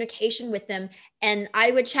in communication with them. And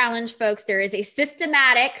I would challenge folks, there is a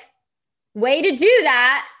systematic way to do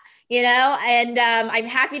that, and I'm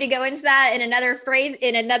happy to go into that in another phrase,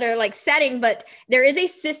 in another like setting, but there is a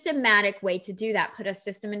systematic way to do that. Put a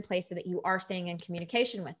system in place so that you are staying in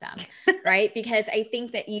communication with them, right? Because I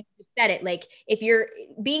think that you said it, like if you're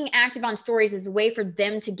being active on stories is a way for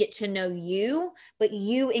them to get to know you, but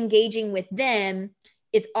you engaging with them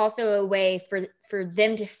is also a way for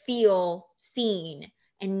them to feel seen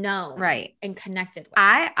and known, right, and connected with.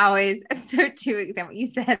 I always, so to example, you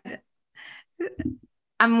said,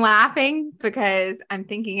 I'm laughing because I'm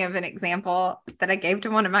thinking of an example that I gave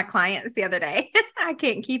to one of my clients the other day. I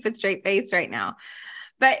can't keep a straight face right now,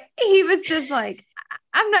 but he was just like,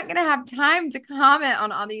 I'm not going to have time to comment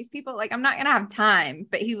on all these people. Like, I'm not going to have time,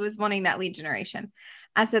 but he was wanting that lead generation.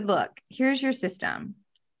 I said, look, here's your system.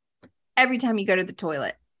 Every time you go to the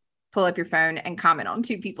toilet, pull up your phone and comment on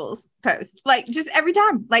two people's posts. Like just every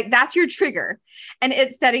time, like that's your trigger. And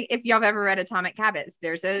it's setting, if y'all have ever read Atomic Habits,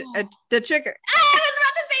 there's the trigger. I was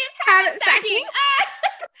about to say it's habit stacking.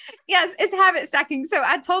 Yes, it's habit stacking. So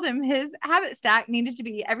I told him his habit stack needed to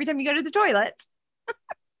be every time you go to the toilet,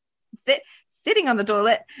 sitting on the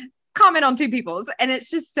toilet, comment on two people's. And it's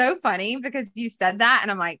just so funny because you said that.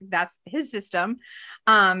 And I'm like, that's his system.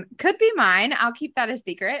 Could be mine. I'll keep that a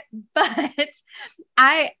secret, but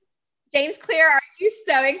James Clear, are you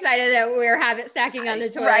so excited that we're habit stacking on the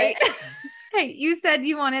toilet? Right. Hey, you said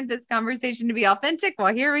you wanted this conversation to be authentic.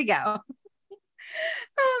 Well, here we go.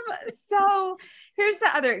 So here's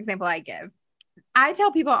the other example I give. I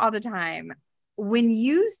tell people all the time, when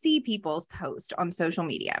you see people's posts on social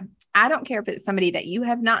media, I don't care if it's somebody that you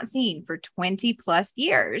have not seen for 20 plus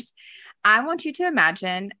years. I want you to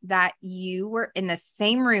imagine that you were in the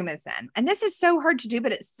same room as them. And this is so hard to do,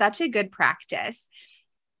 but it's such a good practice.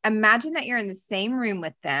 Imagine that you're in the same room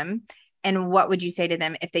with them. And what would you say to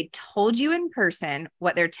them if they told you in person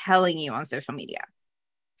what they're telling you on social media?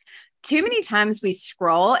 Too many times we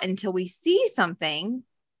scroll until we see something.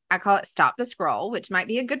 I call it stop the scroll, which might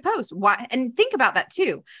be a good post. Why? And think about that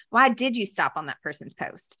too. Why did you stop on that person's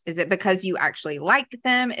post? Is it because you actually like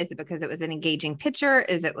them? Is it because it was an engaging picture?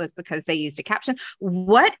 Is it was because they used a caption?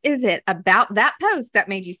 What is it about that post that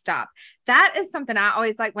made you stop? That is something I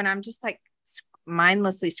always like when I'm just like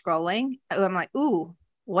mindlessly scrolling. I'm like, ooh,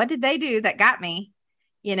 what did they do that got me?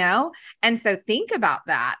 And so think about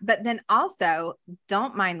that, but then also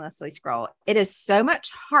don't mindlessly scroll. It is so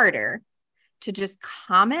much harder to just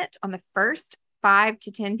comment on the first 5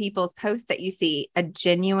 to 10 people's posts that you see, a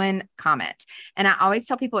genuine comment. And I always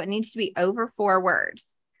tell people it needs to be over 4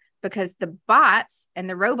 words because the bots and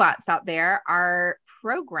the robots out there are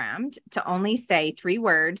programmed to only say 3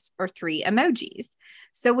 words or 3 emojis.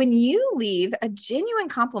 So when you leave a genuine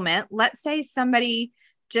compliment, let's say somebody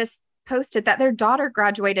just posted that their daughter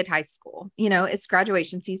graduated high school, it's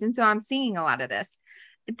graduation season. So I'm seeing a lot of this.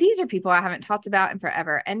 These are people I haven't talked about in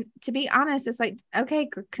forever. And to be honest, it's like, okay,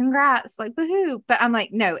 congrats, like woohoo. But I'm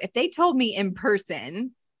like, no, if they told me in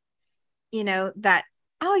person, that,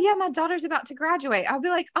 oh yeah, my daughter's about to graduate, I'll be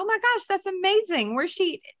like, oh my gosh, that's amazing. Where's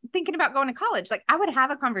she thinking about going to college? Like I would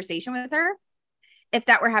have a conversation with her if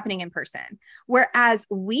that were happening in person. Whereas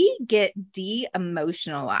we get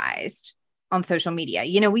de-emotionalized on social media.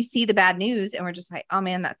 We see the bad news and we're just like, oh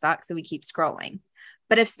man, that sucks. So we keep scrolling.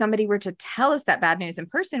 But if somebody were to tell us that bad news in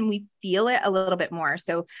person, we feel it a little bit more.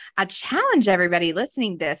 So I challenge everybody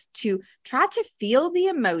listening to this to try to feel the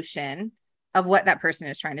emotion of what that person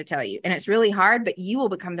is trying to tell you. And it's really hard, but you will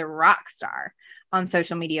become the rock star on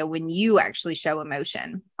social media when you actually show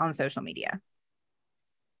emotion on social media.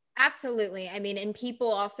 Absolutely. I mean, and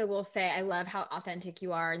people also will say, I love how authentic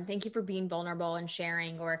you are. And thank you for being vulnerable and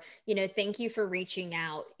sharing, or, thank you for reaching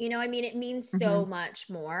out. It means so much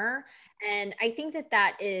more. And I think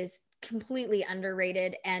that is completely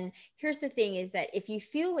underrated. And here's the thing is that if you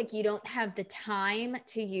feel like you don't have the time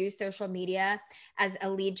to use social media as a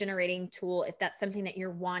lead generating tool, if that's something that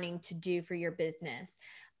you're wanting to do for your business,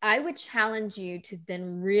 I would challenge you to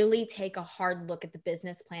then really take a hard look at the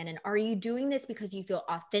business plan. And are you doing this because you feel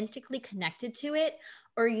authentically connected to it?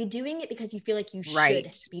 Or are you doing it because you feel like you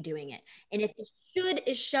should be doing it? And if the should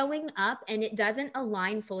is showing up and it doesn't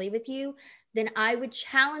align fully with you, then I would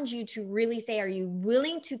challenge you to really say, are you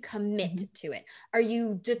willing to commit to it? Are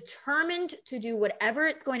you determined to do whatever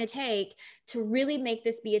it's going to take to really make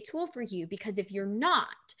this be a tool for you? Because if you're not,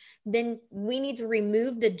 then we need to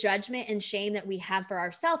remove the judgment and shame that we have for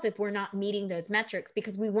ourselves if we're not meeting those metrics,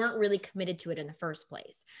 because we weren't really committed to it in the first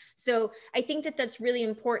place. So I think that that's really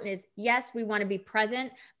important is, yes, we want to be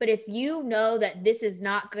present, but if you know that this is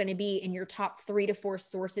not going to be in your top 3 to 4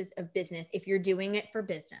 sources of business, if you're doing it for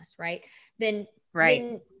business, right? Then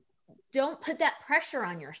don't put that pressure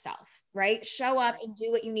on yourself, right? Show up and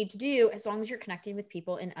do what you need to do as long as you're connecting with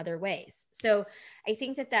people in other ways. So I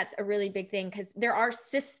think that that's a really big thing, because there are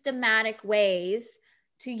systematic ways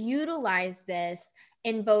to utilize this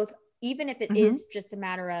in both, even if it is just a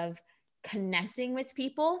matter of connecting with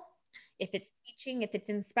people, if it's teaching, if it's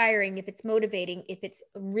inspiring, if it's motivating, if it's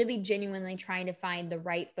really genuinely trying to find the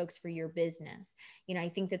right folks for your business. You know, I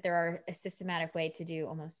think that there are a systematic way to do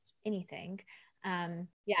almost anything.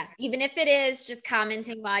 Even if it is just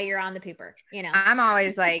commenting while you're on the pooper, you know. I'm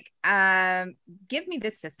always like, give me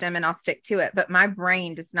this system and I'll stick to it. But my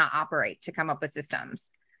brain does not operate to come up with systems.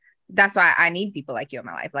 That's why I need people like you in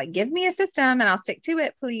my life. Like, give me a system and I'll stick to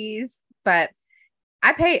it, please. But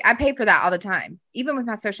I pay for that all the time. Even with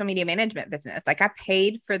my social media management business, like I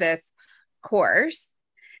paid for this course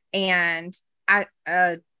and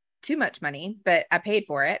too much money, but I paid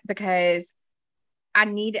for it because I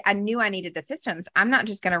knew I needed the systems. I'm not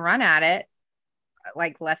just going to run at it.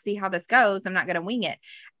 Like, let's see how this goes. I'm not going to wing it,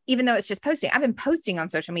 even though it's just posting. I've been posting on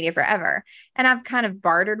social media forever, and I've kind of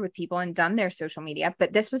bartered with people and done their social media,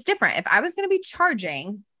 but this was different. If I was going to be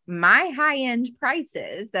charging my high-end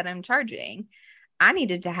prices that I'm charging, I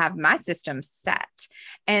needed to have my system set.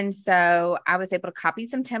 And so I was able to copy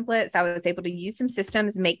some templates. I was able to use some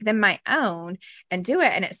systems, make them my own and do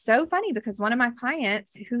it. And it's so funny because one of my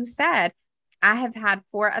clients who said, I have had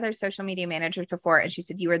 4 other social media managers before. And she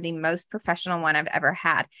said, you are the most professional one I've ever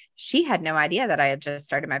had. She had no idea that I had just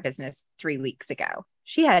started my business 3 weeks ago.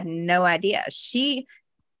 She had no idea. She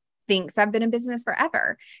thinks I've been in business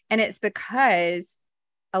forever. And it's because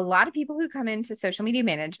a lot of people who come into social media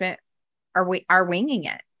management are winging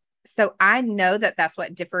it. So I know that that's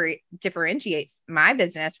what differentiates my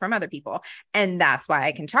business from other people. And that's why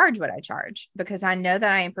I can charge what I charge, because I know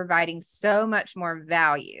that I am providing so much more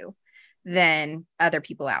value than other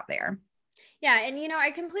people out there. Yeah. And, you know,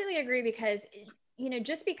 I completely agree because, you know,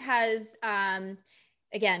 just because,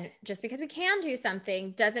 again, just because we can do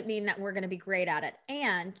something doesn't mean that we're going to be great at it.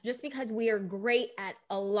 And just because we are great at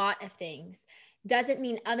a lot of things doesn't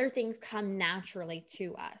mean other things come naturally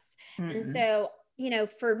to us. Mm-hmm. And so, you know,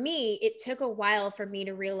 for me, it took a while for me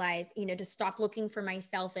to realize, you know, to stop looking for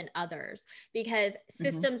myself in others, because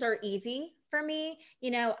systems are easy for me.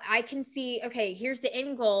 You know, I can see, okay, here's the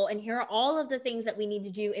end goal and here are all of the things that we need to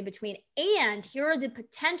do in between. And here are the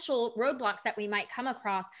potential roadblocks that we might come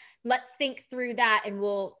across. Let's think through that and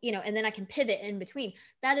we'll, you know, and then I can pivot in between.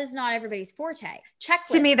 That is not everybody's forte.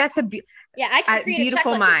 Checklist. To me, that's I can create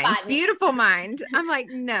beautiful a mind. Beautiful mind. I'm like,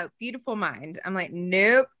 no, beautiful mind. I'm like,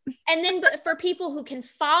 nope. And then for people who can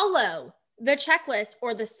follow the checklist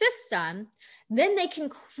or the system, then they can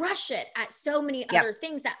crush it at so many other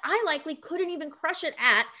things that I likely couldn't even crush it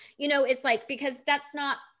at. You know, it's like, because that's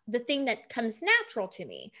not the thing that comes natural to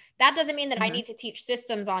me. That doesn't mean that I need to teach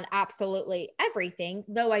systems on absolutely everything,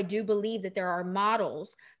 though I do believe that there are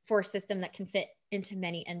models for a system that can fit into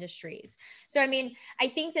many industries. So, I mean, I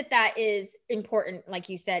think that that is important, like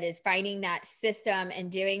you said, is finding that system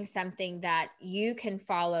and doing something that you can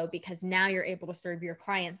follow, because now you're able to serve your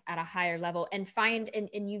clients at a higher level and find,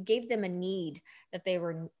 and you gave them a need that they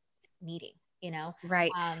were needing, you know?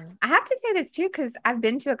 Right. I have to say this too, because I've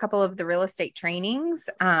been to a couple of the real estate trainings,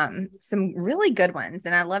 some really good ones.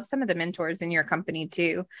 And I love some of the mentors in your company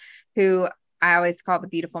too, who I always call the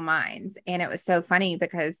beautiful minds. And it was so funny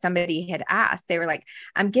because somebody had asked, they were like,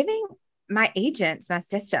 I'm giving my agents my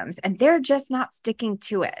systems and they're just not sticking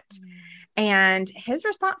to it. And his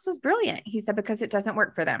response was brilliant. He said, because it doesn't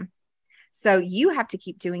work for them. So you have to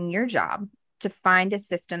keep doing your job to find a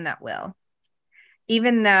system that will,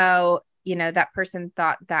 even though, you know, that person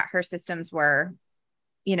thought that her systems were,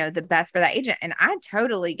 you know, the best for that agent. And I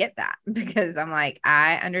totally get that, because I'm like,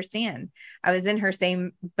 I understand. I was in her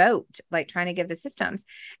same boat, like trying to give the systems.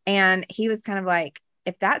 And he was kind of like,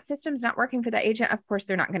 if that system's not working for the agent, of course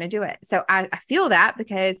they're not going to do it. So I feel that,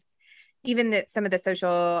 because even that some of the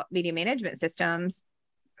social media management systems,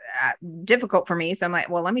 difficult for me. So I'm like,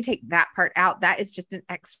 well, let me take that part out. That is just an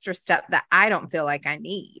extra step that I don't feel like I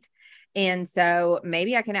need. And so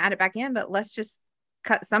maybe I can add it back in, but let's just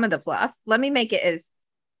cut some of the fluff. Let me make it as,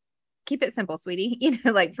 keep it simple, sweetie. You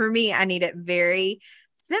know, like for me, I need it very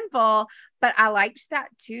simple, but I liked that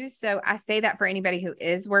too. So I say that for anybody who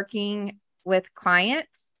is working with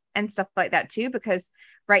clients and stuff like that too, because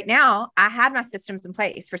right now I had my systems in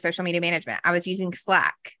place for social media management. I was using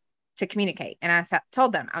Slack to communicate. And I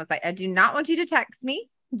told them, I was like, I do not want you to text me.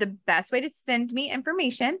 The best way to send me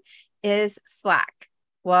information is Slack.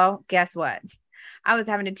 Well, guess what? I was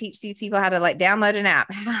having to teach these people how to like download an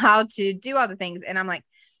app, how to do all the things. And I'm like,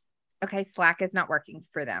 okay, Slack is not working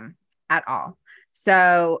for them at all.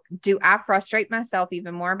 So do I frustrate myself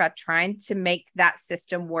even more by trying to make that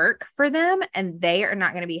system work for them? And they are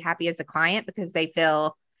not going to be happy as a client because they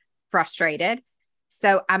feel frustrated.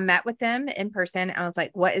 So I met with them in person. I was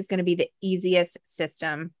like, what is going to be the easiest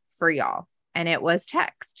system for y'all? And it was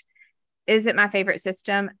text. Is it my favorite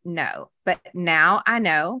system? No. But now I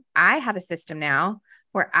know I have a system now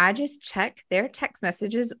where I just check their text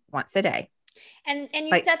messages once a day. And you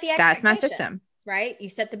like, set the expectation. That's my system. Right? You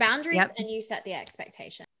set the boundaries Yep. and you set the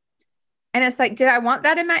expectation. And it's like, did I want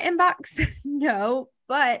that in my inbox? No,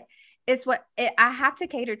 but it's I have to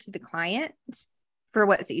cater to the client for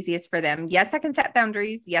what's easiest for them. Yes, I can set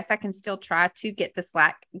boundaries. Yes, I can still try to get the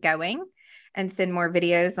Slack going and send more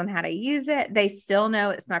videos on how to use it. They still know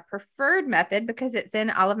it's my preferred method because it's in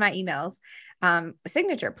all of my emails.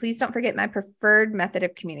 Signature, please don't forget my preferred method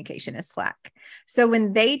of communication is Slack. So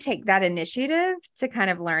when they take that initiative to kind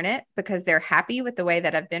of learn it because they're happy with the way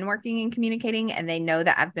that I've been working and communicating and they know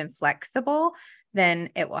that I've been flexible, then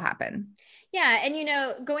it will happen. Yeah.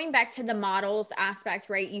 And, going back to the models aspect,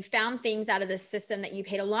 right? You found things out of the system that you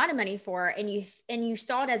paid a lot of money for and you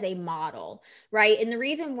saw it as a model, right? And the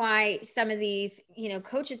reason why some of these,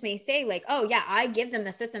 coaches may say like, oh yeah, I give them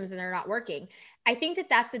the systems and they're not working. I think that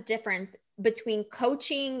that's the difference between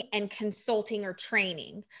coaching and consulting or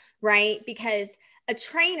training, right? Because a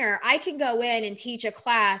trainer, I could go in and teach a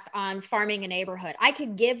class on farming a neighborhood. I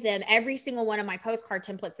could give them every single one of my postcard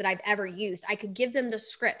templates that I've ever used. I could give them the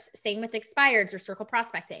scripts, same with expireds or circle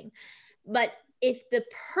prospecting. But if the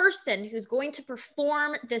person who's going to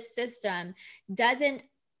perform the system doesn't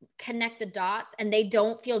connect the dots and they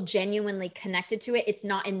don't feel genuinely connected to it, it's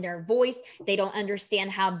not in their voice, they don't understand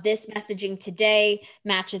how this messaging today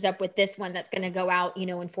matches up with this one that's going to go out,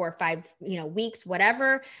 in 4 or 5, weeks,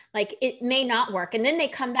 whatever, like it may not work. And then they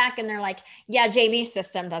come back and they're like, yeah, Jamie's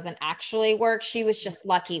system doesn't actually work. She was just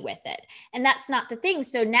lucky with it. And that's not the thing.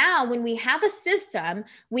 So now when we have a system,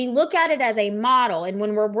 we look at it as a model. And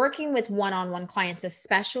when we're working with one-on-one clients,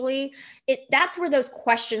 especially, that's where those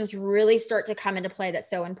questions really start to come into play. That's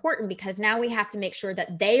so important because now we have to make sure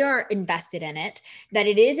that they are invested in it, that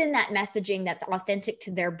it is in that messaging that's authentic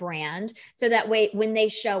to their brand. So that way, when they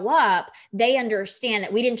show up, they understand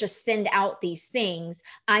that we didn't just send out these things.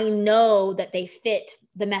 I know that they fit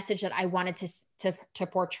the message that I wanted to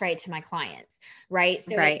portray to my clients. Right.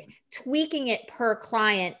 So It's tweaking it per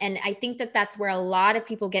client. And I think that that's where a lot of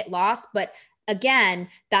people get lost. But again,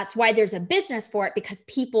 that's why there's a business for it, because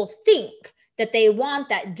people think that they want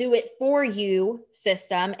that do it for you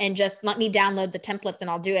system and just let me download the templates and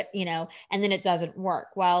I'll do it, and then it doesn't work.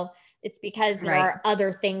 Well, it's because there are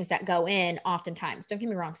other things that go in oftentimes. Don't get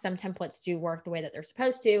me wrong. Some templates do work the way that they're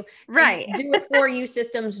supposed to. Right. Do it for you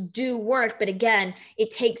systems do work. But again, it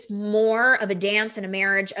takes more of a dance and a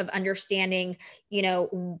marriage of understanding,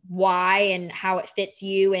 why and how it fits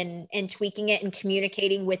you and tweaking it and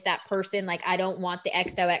communicating with that person. Like, I don't want the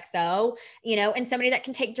XOXO, and somebody that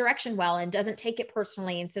can take direction well and doesn't take it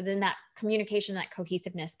personally. And so then that communication, that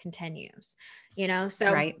cohesiveness continues,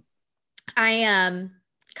 so I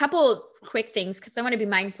couple quick things because I want to be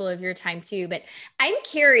mindful of your time too, but I'm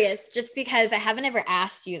curious just because I haven't ever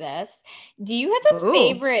asked you this. Do you have a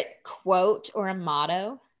favorite quote or a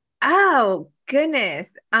motto? Oh goodness.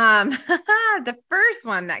 The first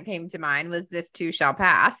one that came to mind was "This too shall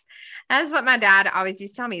pass." That's what my dad always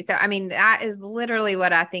used to tell me. So, I mean, that is literally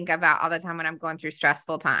what I think about all the time when I'm going through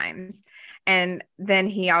stressful times. And then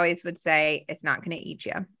he always would say, "It's not going to eat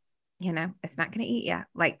you. It's not going to eat you.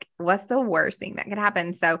 Like, what's the worst thing that could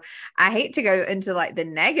happen?" So I hate to go into like the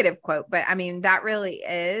negative quote, but I mean, that really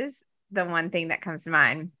is the one thing that comes to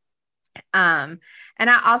mind. And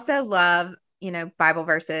I also love, Bible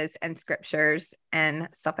verses and scriptures and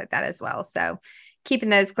stuff like that as well. So keeping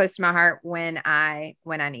those close to my heart when I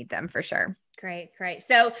need them for sure. Great.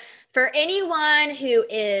 So for anyone who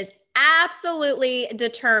is absolutely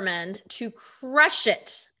determined to crush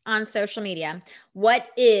it on social media, what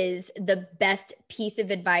is the best piece of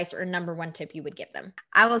advice or number one tip you would give them?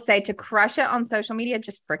 I will say to crush it on social media,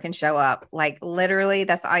 just freaking show up. Like literally,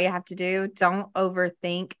 that's all you have to do. Don't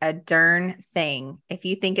overthink a darn thing. If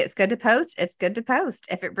you think it's good to post, it's good to post.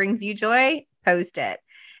 If it brings you joy, post it.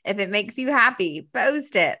 If it makes you happy,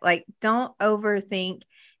 post it. Like, don't overthink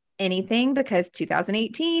anything because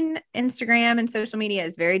 2018 Instagram and social media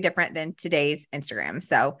is very different than today's Instagram.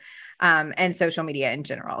 So, and social media in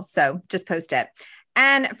general. So just post it.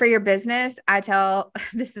 And for your business,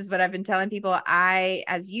 this is what I've been telling people.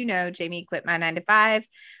 As you know, Jamie quit my 9 to 5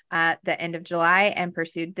 at the end of July and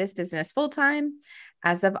pursued this business full-time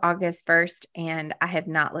as of August 1st. And I have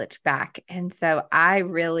not looked back. And so I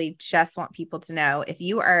really just want people to know, if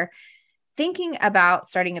you are thinking about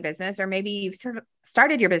starting a business, or maybe you've sort of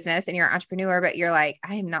started your business and you're an entrepreneur, but you're like,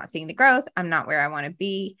 I am not seeing the growth. I'm not where I want to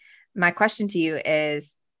be. My question to you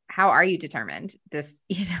is, how are you determined?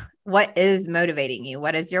 What is motivating you?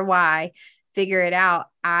 What is your why? Figure it out.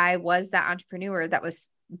 I was that entrepreneur that was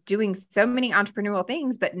doing so many entrepreneurial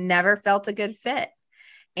things, but never felt a good fit.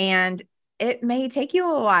 And it may take you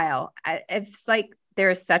a while. It's like,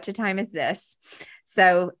 there is such a time as this.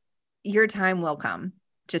 So your time will come.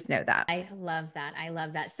 Just know that. I love that. I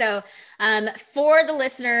love that. So, for the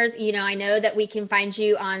listeners, I know that we can find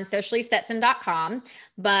you on sociallystetson.com,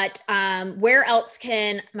 but, where else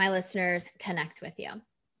can my listeners connect with you?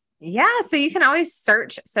 Yeah. So you can always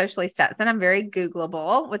search Socially Stetson. I'm very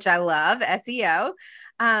Googleable, which I love, SEO.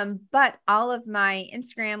 But all of my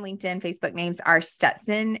Instagram, LinkedIn, Facebook names are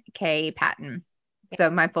Stetson K. Patton. So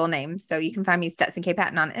my full name. So you can find me Stetson K.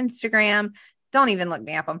 Patton on Instagram. Don't even look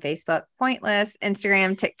me up on Facebook. Pointless.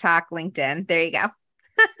 Instagram, TikTok, LinkedIn. There you go.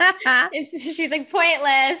 She's like,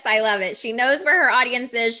 pointless. I love it. She knows where her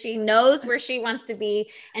audience is. She knows where she wants to be,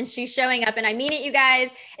 and she's showing up. And I mean it, you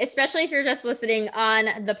guys, especially if you're just listening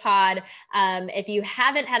on the pod. If you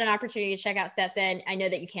haven't had an opportunity to check out Stetson, I know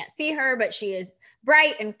that you can't see her, but she is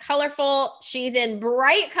bright and colorful. She's in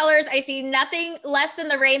bright colors. I see nothing less than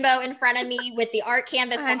the rainbow in front of me with the art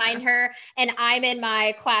canvas behind her. And I'm in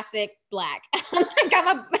my classic black.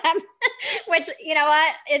 Which, you know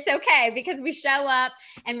what? It's okay, because we show up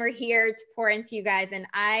and we're here to pour into you guys. And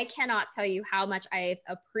I cannot tell you how much I've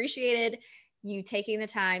appreciated you taking the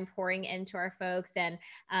time, pouring into our folks. And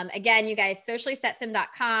again, you guys,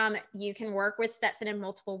 sociallystetson.com. You can work with Stetson in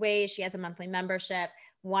multiple ways. She has a monthly membership,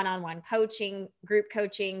 one-on-one coaching, group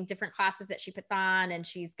coaching, different classes that she puts on. And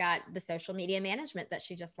she's got the social media management that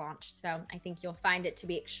she just launched. So I think you'll find it to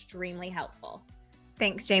be extremely helpful.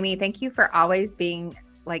 Thanks, Jamie. Thank you for always being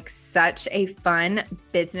like such a fun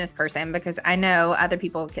business person, because I know other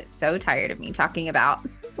people get so tired of me talking about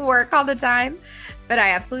work all the time, but I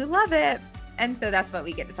absolutely love it. And so that's what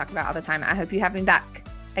we get to talk about all the time. I hope you have me back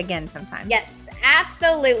again sometime. Yes,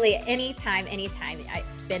 absolutely. Anytime.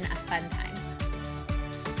 It's been a fun time.